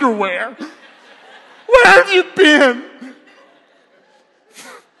underwear? Where have you been?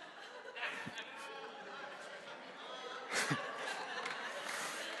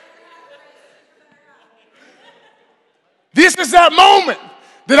 This is that moment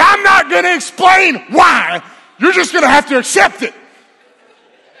that I'm not going to explain why. You're just going to have to accept it.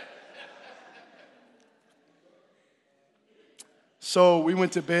 So we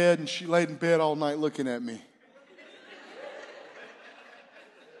went to bed, and she laid in bed all night looking at me.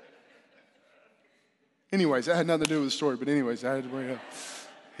 Anyways, that had nothing to do with the story, but anyways, I had to bring it up.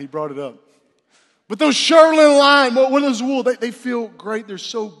 He brought it up. But those Sherlin line, what are those wool? They feel great. They're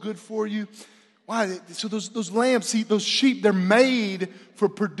so good for you. Why? So those lambs, see, those sheep, they're made for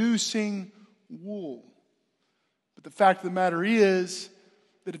producing wool. But the fact of the matter is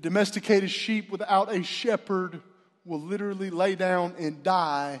that a domesticated sheep without a shepherd will literally lay down and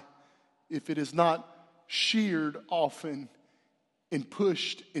die if it is not sheared often and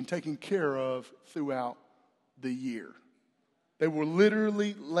pushed and taken care of throughout the year. They will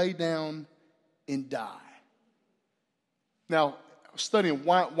literally lay down and die. Now, studying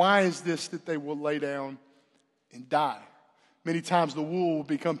why is this that they will lay down and die? Many times the wool will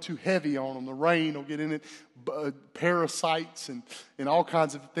become too heavy on them. The rain will get in it. Parasites and all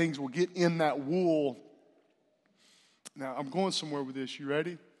kinds of things will get in that wool. Now, I'm going somewhere with this. You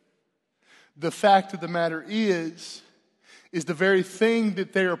ready? The fact of the matter is the very thing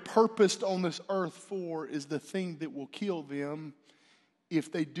that they are purposed on this earth for is the thing that will kill them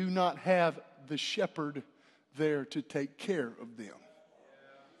if they do not have the shepherd there to take care of them.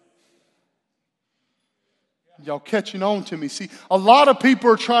 Y'all catching on to me. See, a lot of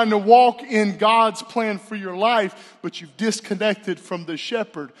people are trying to walk in God's plan for your life, but you've disconnected from the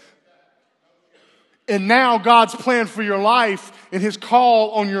shepherd. And now God's plan for your life and his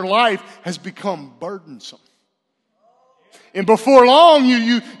call on your life has become burdensome. And before long,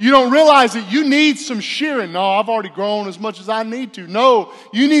 you don't realize that you need some shearing. No, I've already grown as much as I need to. No,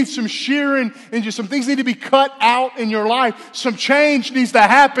 you need some shearing, and just some things need to be cut out in your life. Some change needs to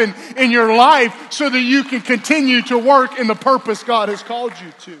happen in your life so that you can continue to work in the purpose God has called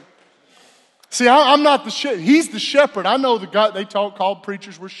you to. See, I'm not the shepherd. He's the shepherd. I know the guy they called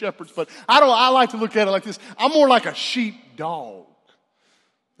preachers were shepherds, but I like to look at it like this. I'm more like a sheepdog.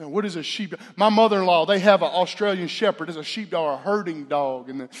 Now, what is a sheep? My mother-in-law, they have an Australian shepherd. It's a sheepdog, a herding dog.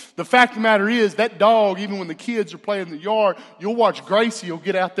 And the fact of the matter is, that dog, even when the kids are playing in the yard, you'll watch Gracie. You'll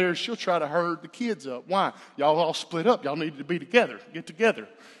get out there. She'll try to herd the kids up. Why? Y'all all split up. Y'all need to be together. Get together.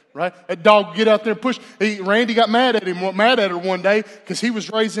 Right? That dog would get out there and push. Randy got mad at her one day because he was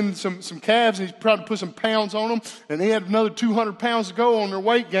raising some calves and he's trying to put some pounds on them. And they had another 200 pounds to go on their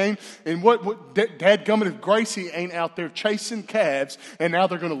weight gain. And what dadgummit if Gracie ain't out there chasing calves and now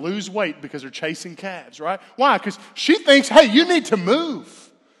they're going to lose weight because they're chasing calves, right? Why? Because she thinks, hey, you need to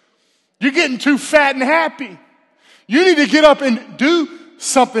move. You're getting too fat and happy. You need to get up and do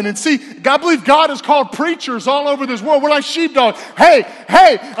something. And see, I believe God has called preachers all over this world. We're like sheepdogs. Hey,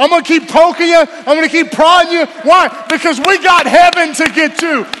 I'm going to keep poking you. I'm going to keep prodding you. Why? Because we got heaven to get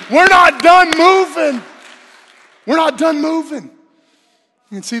to. We're not done moving. We're not done moving.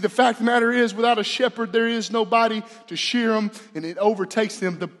 And see, the fact of the matter is, without a shepherd, there is nobody to shear them, and it overtakes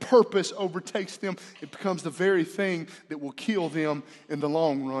them. The purpose overtakes them. It becomes the very thing that will kill them in the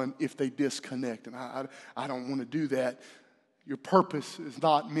long run if they disconnect. And I don't want to do that. Your purpose is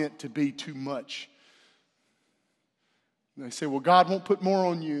not meant to be too much. And they say, well, God won't put more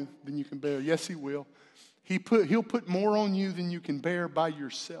on you than you can bear. Yes, He will. He'll put more on you than you can bear by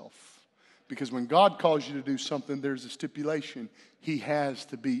yourself. Because when God calls you to do something, there's a stipulation. He has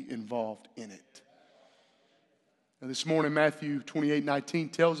to be involved in it. Now, this morning, Matthew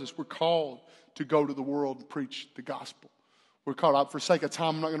 28:19 tells us we're called to go to the world and preach the gospel. We're called out. For sake of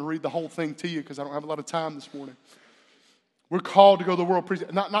time, I'm not going to read the whole thing to you because I don't have a lot of time this morning. We're called to go to the world.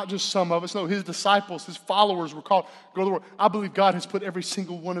 Not just some of us. No, His disciples, His followers were called to go to the world. I believe God has put every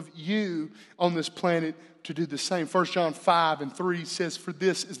single one of you on this planet to do the same. 1 John 5:3 says, for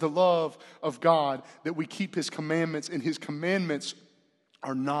this is the love of God, that we keep His commandments, and His commandments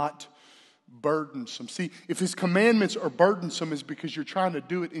are not burdensome. See, if His commandments are burdensome, it's because you're trying to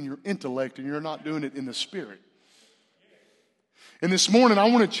do it in your intellect and you're not doing it in the Spirit. And this morning, I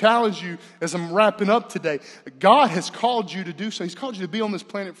want to challenge you as I'm wrapping up today. God has called you to do something. He's called you to be on this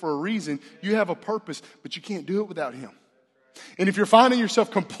planet for a reason. You have a purpose, but you can't do it without Him. And if you're finding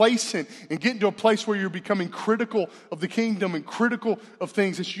yourself complacent and getting to a place where you're becoming critical of the kingdom and critical of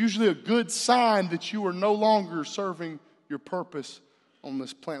things, it's usually a good sign that you are no longer serving your purpose on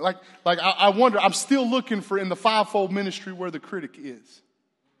this planet. Like I wonder, I'm still looking for in the fivefold ministry where the critic is.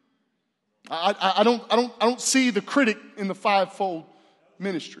 I don't see the critic in the fivefold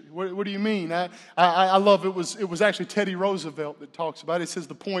ministry. What do you mean? I love it was actually Teddy Roosevelt that talks about it. It says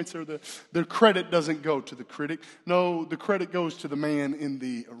the points are the credit doesn't go to the critic. No, the credit goes to the man in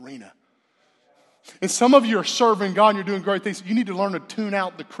the arena. And some of you are serving God and you're doing great things. You need to learn to tune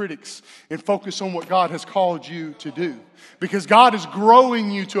out the critics and focus on what God has called you to do. Because God is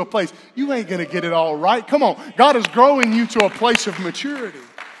growing you to a place. You ain't going to get it all right. Come on. God is growing you to a place of maturity.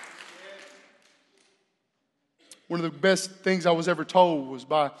 One of the best things I was ever told was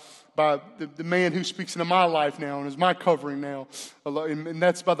by the man who speaks into my life now and is my covering now. And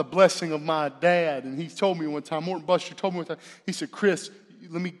that's by the blessing of my dad. And he told me one time, Morton Buster told me one time, he said, Chris,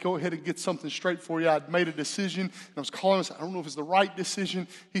 let me go ahead and get something straight for you. I'd made a decision, and I was calling him and said, I don't know if it's the right decision.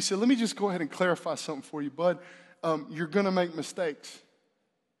 He said, let me just go ahead and clarify something for you, bud. You're going to make mistakes.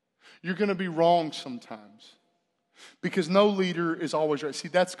 You're going to be wrong sometimes. Because no leader is always right. See,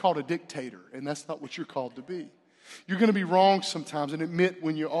 that's called a dictator, and that's not what you're called to be. You're going to be wrong sometimes, and admit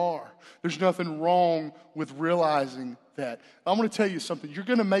when you are. There's nothing wrong with realizing that. I'm going to tell you something. You're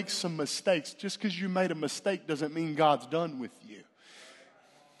going to make some mistakes. Just because you made a mistake doesn't mean God's done with you.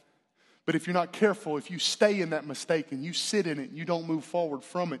 But if you're not careful, if you stay in that mistake and you sit in it and you don't move forward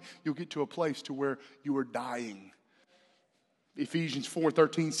from it, you'll get to a place to where you are dying. Ephesians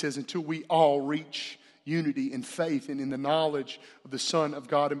 4:13 says, until we all reach unity in faith and in the knowledge of the Son of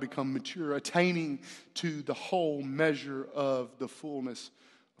God and become mature, attaining to the whole measure of the fullness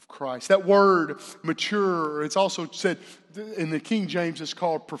of Christ. That word mature, it's also said in the King James, it's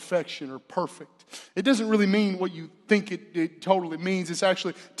called perfection or perfect. It doesn't really mean what you think it totally means. It's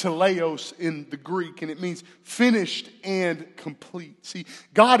actually teleos in the Greek, and it means finished and complete. See,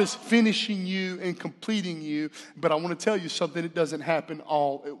 God is finishing you and completing you, but I want to tell you something. It doesn't happen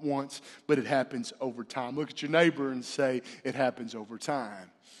all at once, but it happens over time. Look at your neighbor and say, it happens over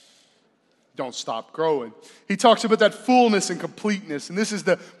time. Don't stop growing. He talks about that fullness and completeness. And this is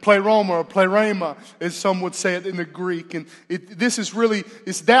the pleroma or plerema, as some would say it in the Greek. And this is really,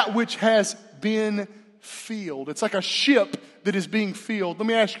 it's that which has been filled. It's like a ship that is being filled. Let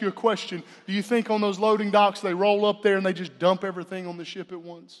me ask you a question. Do you think on those loading docks they roll up there and they just dump everything on the ship at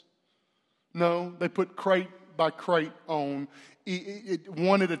once? No, they put crate by crate on.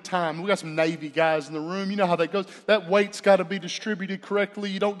 One at a time. We got some Navy guys in the room. You know how that goes. That weight's got to be distributed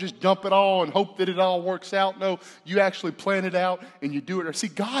correctly. You don't just dump it all and hope that it all works out. No, you actually plan it out and you do it. See,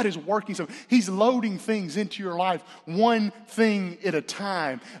 God is working something. He's loading things into your life one thing at a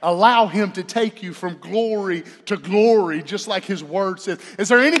time. Allow Him to take you from glory to glory, just like His Word says. Is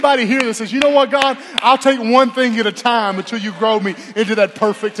there anybody here that says, you know what, God, I'll take one thing at a time until you grow me into that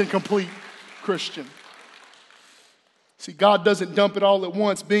perfect and complete Christian? See, God doesn't dump it all at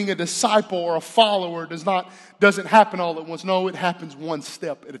once. Being a disciple or a follower doesn't happen all at once. No, it happens one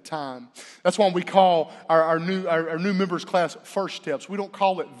step at a time. That's why we call our new members class First Steps. We don't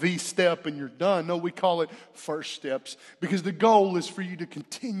call it the step and you're done. No, we call it First Steps, because the goal is for you to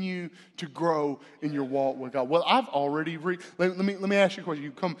continue to grow in your walk with God. Well, I've already let me ask you a question.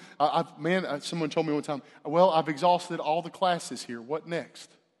 You come, someone told me one time, well, I've exhausted all the classes here. What next?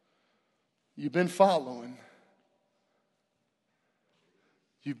 You've been following.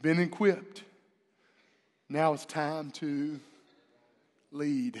 You've been equipped. Now it's time to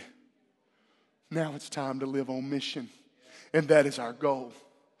lead. Now it's time to live on mission. And that is our goal.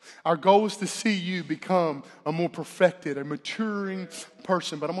 Our goal is to see you become a more perfected, a maturing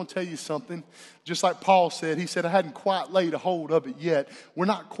person. But I'm going to tell you something. Just like Paul said, he said, I hadn't quite laid a hold of it yet. We're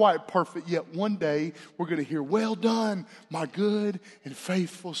not quite perfect yet. One day we're going to hear, well done, my good and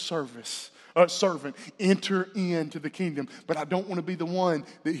faithful servant, enter into the kingdom. But I don't want to be the one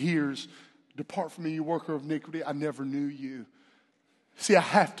that hears, depart from me, you worker of iniquity, I never knew you. See, I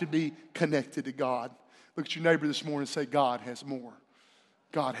have to be connected to God. Look at your neighbor this morning and say, God has more.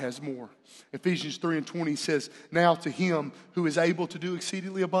 God has more. Ephesians 3:20 says, now to him who is able to do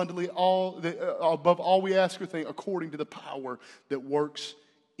exceedingly abundantly above all we ask or think, according to the power that works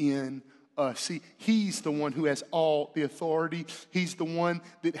in us. See, he's the one who has all the authority. He's the one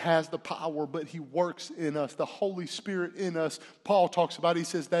that has the power, but he works in us. The Holy Spirit in us, Paul talks about, he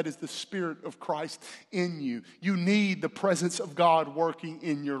says that is the Spirit of Christ in you. You need the presence of God working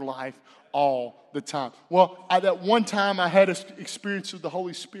in your life all the time. Well, that one time I had an experience with the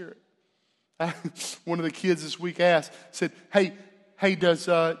Holy Spirit. One of the kids this week said, hey, I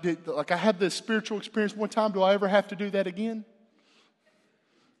had this spiritual experience one time. Do I ever have to do that again?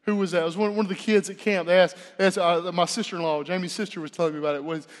 Who was that? It was one of the kids at camp. They asked my sister-in-law, Jamie's sister, was telling me about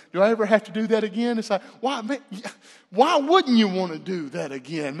it. Do I ever have to do that again? It's like, why, man, why wouldn't you want to do that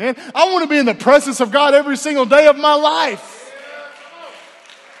again, man? I want to be in the presence of God every single day of my life.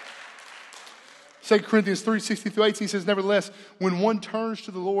 2 Corinthians 3:16-18 says, nevertheless, when one turns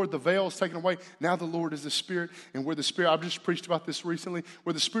to the Lord, the veil is taken away. Now the Lord is the Spirit. And where the Spirit, I've just preached about this recently,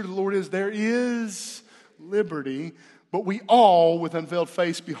 where the Spirit of the Lord is, there is liberty. But we all, with unveiled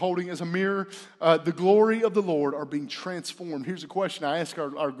face, beholding as a mirror the glory of the Lord, are being transformed. Here's a question I asked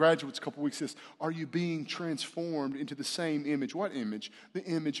our graduates a couple weeks ago. Are you being transformed into the same image? What image? The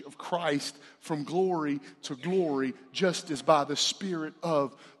image of Christ, from glory to glory, just as by the Spirit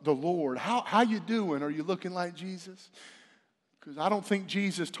of the Lord. How you doing? Are you looking like Jesus? Because I don't think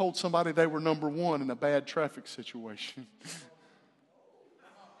Jesus told somebody they were number one in a bad traffic situation.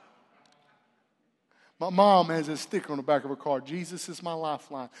 My mom has a sticker on the back of her car, Jesus is my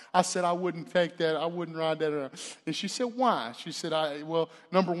lifeline. I said I wouldn't take that. I wouldn't ride that. And she said, why? She said, well,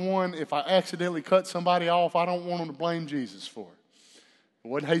 number one, if I accidentally cut somebody off, I don't want them to blame Jesus for it. It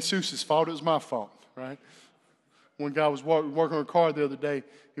wasn't Jesus' fault. It was my fault, right? One guy was working on a car the other day.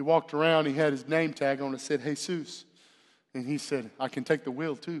 He walked around. He had his name tag on it. Said, Jesus. And he said, I can take the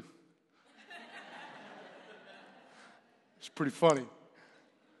wheel too. It's pretty funny.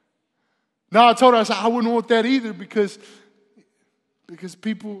 No, I told her, I said, I wouldn't want that either because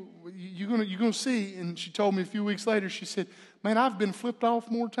people, you're gonna see. And she told me a few weeks later, she said, man, I've been flipped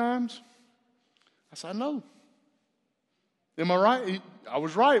off more times. I said, I know. Am I right? I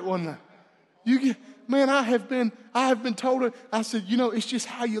was right, wasn't I? I have been told, I said, it's just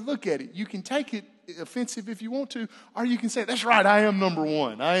how you look at it. You can take it offensive if you want to, or you can say, that's right, I am number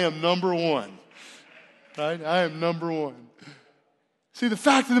one. I am number one. Right? I am number one. See, the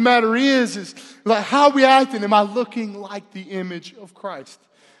fact of the matter is like how we acting. Am I looking like the image of Christ?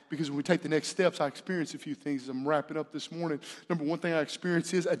 Because when we take the next steps, I experience a few things as I'm wrapping up this morning. Number one thing I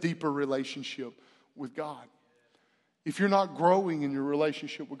experience is a deeper relationship with God. If you're not growing in your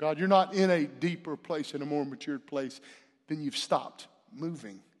relationship with God, you're not in a deeper place, in a more matured place, then you've stopped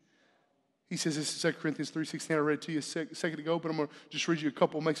moving. He says this in 2 Corinthians 3:16. I read it to you a second ago, but I'm going to just read you a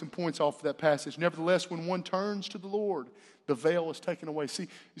couple, make some points off of that passage. Nevertheless, when one turns to the Lord, the veil is taken away. See,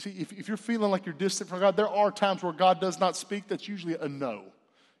 if you're feeling like you're distant from God, there are times where God does not speak. That's usually a no.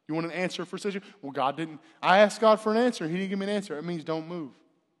 You want an answer for a situation? Well, God didn't. I asked God for an answer. He didn't give me an answer. That means don't move.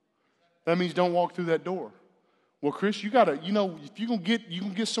 That means don't walk through that door. Well, Chris, you got to, if you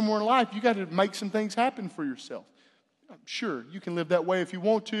can get somewhere in life, you got to make some things happen for yourself. Sure, you can live that way if you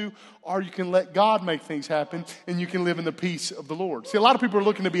want to, or you can let God make things happen, and you can live in the peace of the Lord. See, a lot of people are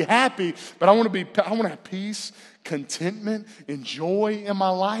looking to be happy, but I want to have peace, contentment, and joy in my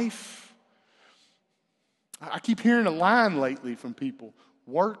life. I keep hearing a line lately from people,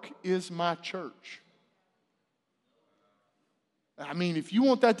 work is my church. I mean, if you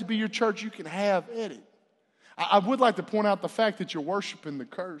want that to be your church, you can have at it. I would like to point out the fact that you're worshiping the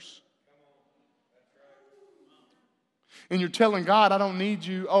curse. And you're telling God, I don't need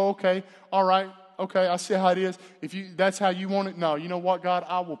you. Oh, okay, all right, okay, I see how it is. If that's how you want it, no. You know what, God?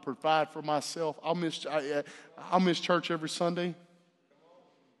 I will provide for myself. I'll miss church every Sunday.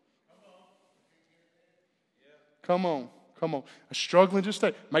 Come on. I'm struggling just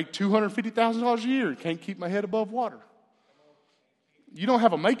to make $250,000 a year. Can't keep my head above water. You don't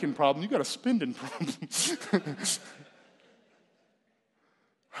have a making problem. You got a spending problem.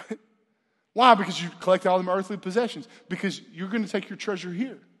 Right? Why? Because you collect all them earthly possessions. Because you're going to take your treasure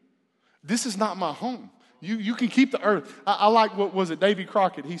here. This is not my home. You can keep the earth. I like, what was it, Davy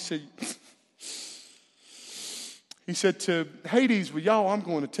Crockett. He said to Hades, well, y'all, I'm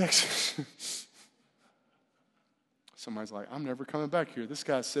going to Texas. Somebody's like, I'm never coming back here. This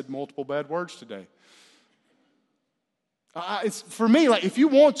guy said multiple bad words today. It's for me, like, if you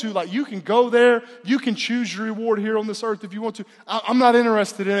want to, like, you can go there. You can choose your reward here on this earth if you want to. I'm not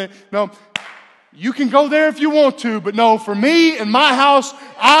interested in it. No, you can go there if you want to, but no, for me and my house,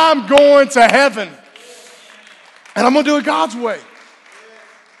 I'm going to heaven. And I'm going to do it God's way.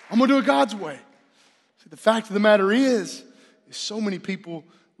 I'm going to do it God's way. See, the fact of the matter is so many people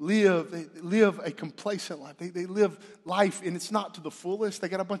live a complacent life. They live life, and it's not to the fullest. They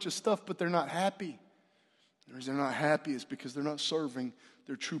got a bunch of stuff, but they're not happy. The reason they're not happy is because they're not serving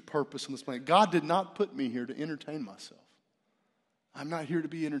their true purpose on this planet. God did not put me here to entertain myself. I'm not here to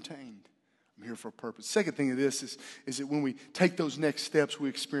be entertained. I'm here for a purpose. Second thing of this is that when we take those next steps, we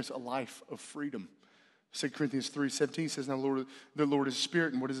experience a life of freedom. 2 Corinthians 3:17 says, now the Lord is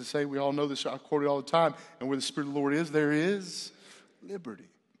Spirit. And what does it say? We all know this. I quote it all the time. And where the Spirit of the Lord is, there is liberty.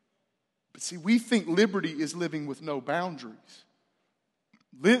 But see, we think liberty is living with no boundaries.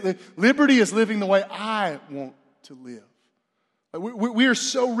 Liberty is living the way I want to live. We are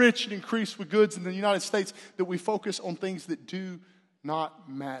so rich and increased with goods in the United States that we focus on things that do not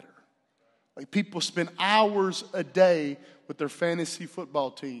matter. Like, people spend hours a day with their fantasy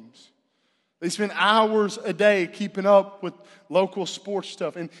football teams. They spend hours a day keeping up with local sports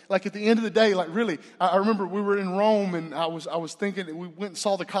stuff. And like, at the end of the day, like, really, I remember we were in Rome, and I was thinking, we went and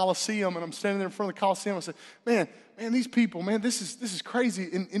saw the Colosseum, and I'm standing there in front of the Colosseum. I said, man, these people, man, this is crazy.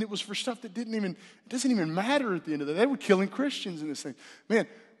 And it was for stuff that doesn't even matter at the end of the day. They were killing Christians in this thing. Man,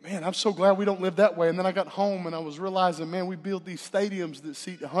 I'm so glad we don't live that way. And then I got home, and I was realizing, man, we build these stadiums that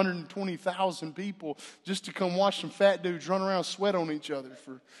seat 120,000 people just to come watch some fat dudes run around and sweat on each other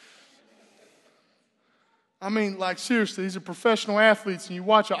like, seriously, these are professional athletes, and you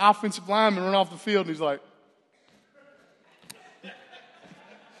watch an offensive lineman run off the field, and he's like,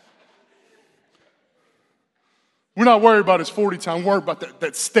 we're not worried about his 40 time, we're worried about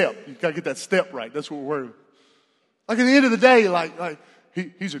that step. You got to get that step right. That's what we're worried about. Like, at the end of the day,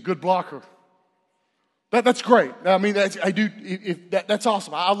 he's a good blocker. That's great. I mean, that's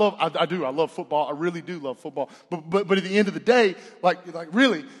awesome. I love football. I really do love football. But at the end of the day,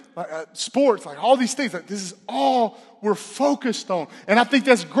 really, sports, all these things, this is all we're focused on. And I think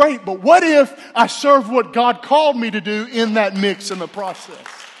that's great. But what if I serve what God called me to do in that mix in the process?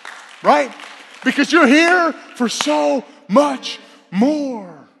 Right? Because you're here for so much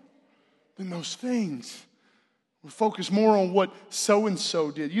more than those things. We focus more on what so-and-so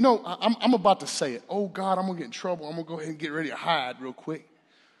did. You know, I'm about to say it. Oh, God, I'm going to get in trouble. I'm going to go ahead and get ready to hide real quick.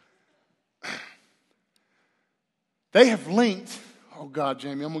 They have linked. Oh, God,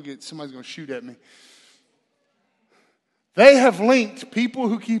 Jamie, somebody's going to shoot at me. They have linked people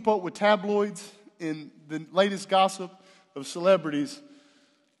who keep up with tabloids and the latest gossip of celebrities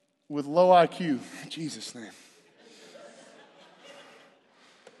with low IQ. In Jesus' name.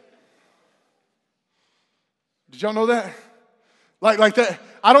 Did y'all know that? Like that.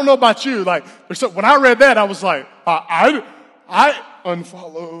 I don't know about you. When I read that, I was like, I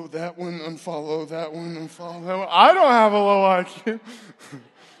unfollow that one, unfollow that one, unfollow that one. I don't have a low IQ.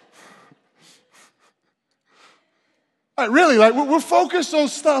 Really, we're focused on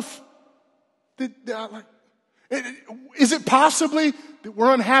stuff is it possibly that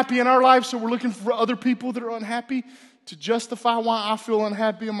we're unhappy in our life, so we're looking for other people that are unhappy to justify why I feel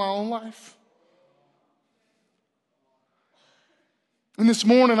unhappy in my own life? And this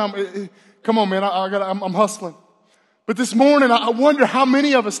morning, come on, man, I'm hustling. But this morning, I wonder how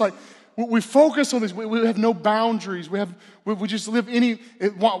many of us, we focus on this. We have no boundaries. We just live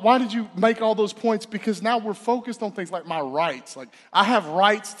why did you make all those points? Because now we're focused on things like my rights. I have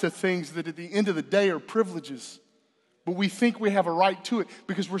rights to things that at the end of the day are privileges. But we think we have a right to it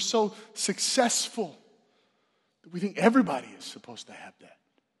because we're so successful that we think everybody is supposed to have that.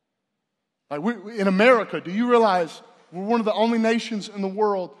 In America, do you realize we're one of the only nations in the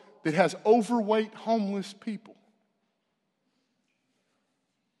world that has overweight homeless people.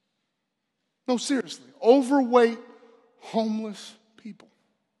 No, seriously, overweight homeless people.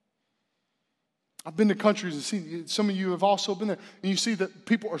 I've been to countries and seen, some of you have also been there, and you see that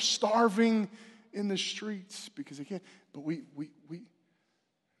people are starving in the streets because they can't. But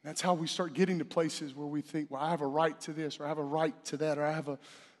that's how we start getting to places where we think, well, I have a right to this, or I have a right to that, or I have a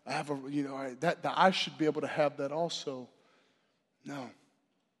that I should be able to have that also. No.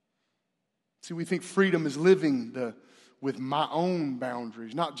 See, we think freedom is living with my own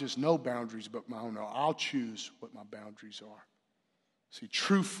boundaries, not just no boundaries, but my own. I'll choose what my boundaries are. See,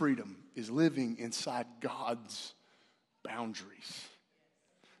 true freedom is living inside God's boundaries.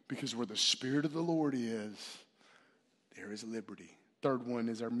 Because where the Spirit of the Lord is, there is liberty. Third one,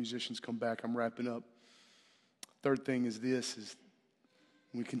 as our musicians come back, I'm wrapping up. Third thing is this, is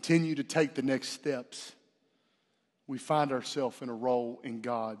we continue to take the next steps, we find ourselves in a role in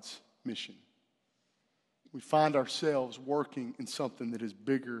God's mission. We find ourselves working in something that is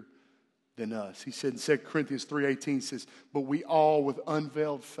bigger than us. He said in 2 Corinthians 3:18 says, but we all with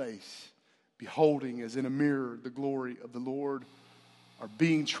unveiled face, beholding as in a mirror the glory of the Lord, are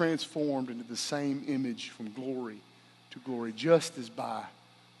being transformed into the same image from glory to glory, just as by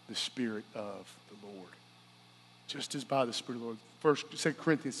the Spirit of the Lord. Just as by the Spirit of the Lord. 2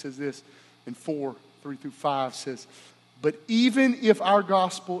 Corinthians says this in 4:3-5 says, but even if our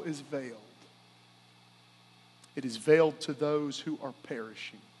gospel is veiled, it is veiled to those who are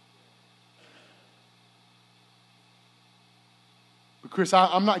perishing. But Chris,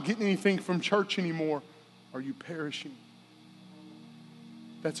 I'm not getting anything from church anymore. Are you perishing?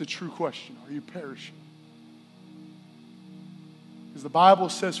 That's a true question. Are you perishing? Because the Bible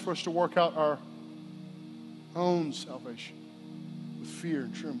says for us to work out our own salvation with fear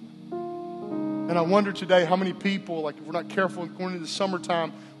and trembling. And I wonder today how many people, like if we're not careful going into the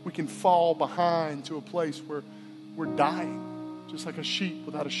summertime, we can fall behind to a place where we're dying, just like a sheep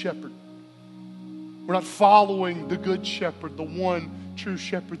without a shepherd. We're not following the good shepherd, the one true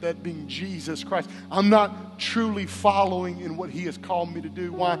shepherd, that being Jesus Christ. I'm not truly following in what he has called me to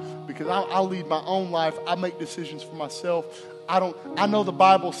do. Why? Because I lead my own life. I make decisions for myself. I know the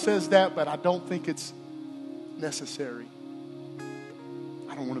Bible says that, but I don't think it's necessary.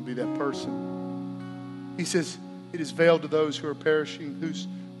 I don't want to be that person. He says, it is veiled to those who are perishing, whose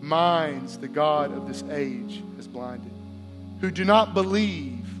minds the God of this age has blinded, who do not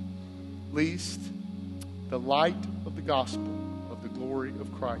believe, lest the light of the gospel of the glory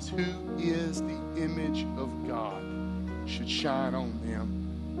of Christ, who is the image of God, should shine on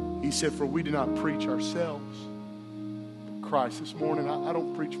them. He said, for we do not preach ourselves, but Christ. This morning, I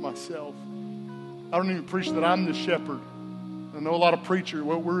don't preach myself. I don't even preach that I'm the shepherd. I know a lot of preachers,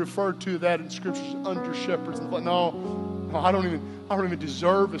 well, we're referred to that in scriptures under shepherds. And no, I don't even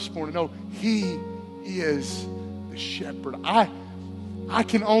deserve this morning. No, he is the shepherd. I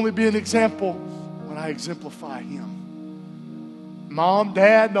can only be an example when I exemplify him. Mom,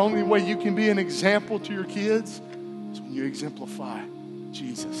 Dad, the only way you can be an example to your kids is when you exemplify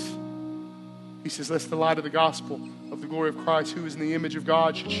Jesus. He says, lest the light of the gospel of the glory of Christ, who is in the image of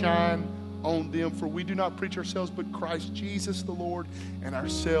God, should shine on them. For we do not preach ourselves, but Christ Jesus the Lord, and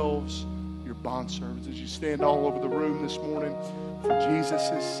ourselves your bondservants. As you stand all over the room this morning, for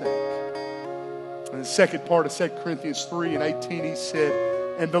Jesus' sake. And the second part of 2 Corinthians 3:18, he said,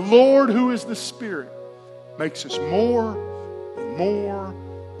 and the Lord, who is the Spirit, makes us more and more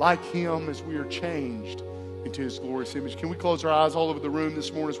like him as we are changed into his glorious image. Can we close our eyes all over the room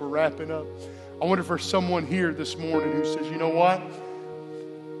this morning as we're wrapping up? I wonder if there's someone here this morning who says, you know what?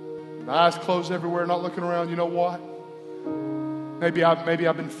 My eyes closed everywhere, not looking around. You know what? Maybe I've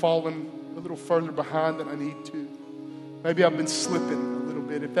been falling a little further behind than I need to. Maybe I've been slipping a little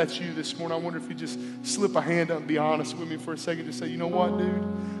bit. If that's you this morning, I wonder if you just slip a hand up and be honest with me for a second. Just say, you know what, dude?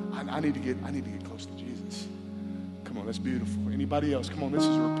 I need to get close to Jesus. Come on, that's beautiful. Anybody else? Come on, this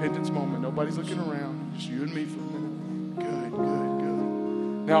is a repentance moment. Nobody's looking around. Just you and me for a minute. Good, good,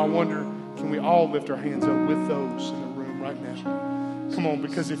 good. Now I wonder, can we all lift our hands up with those in the room right now? Come on,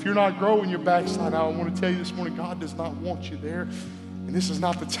 because if you're not growing your backslide now, I want to tell you this morning, God does not want you there. And this is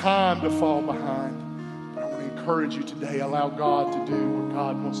not the time to fall behind. But I want to encourage you today. Allow God to do what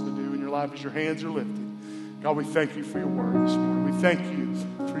God wants to do in your life as your hands are lifted. God, we thank you for your word this morning. We thank you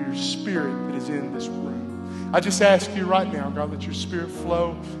for your Spirit that is in this room. I just ask you right now, God, let your Spirit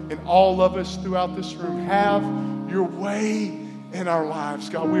flow in all of us throughout this room. Have your way in our lives.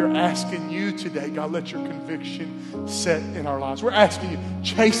 God, we are asking you today, God, let your conviction set in our lives. We're asking you,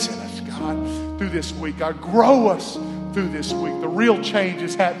 chasten us, God, through this week. God, grow us through this week. The real change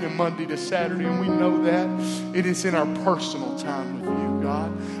is happening Monday to Saturday, and we know that. It is in our personal time with you, God.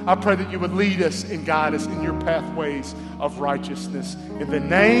 God. I pray that you would lead us and guide us in your pathways of righteousness. In the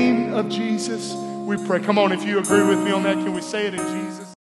name of Jesus, we pray. Come on, if you agree with me on that, can we say it in Jesus?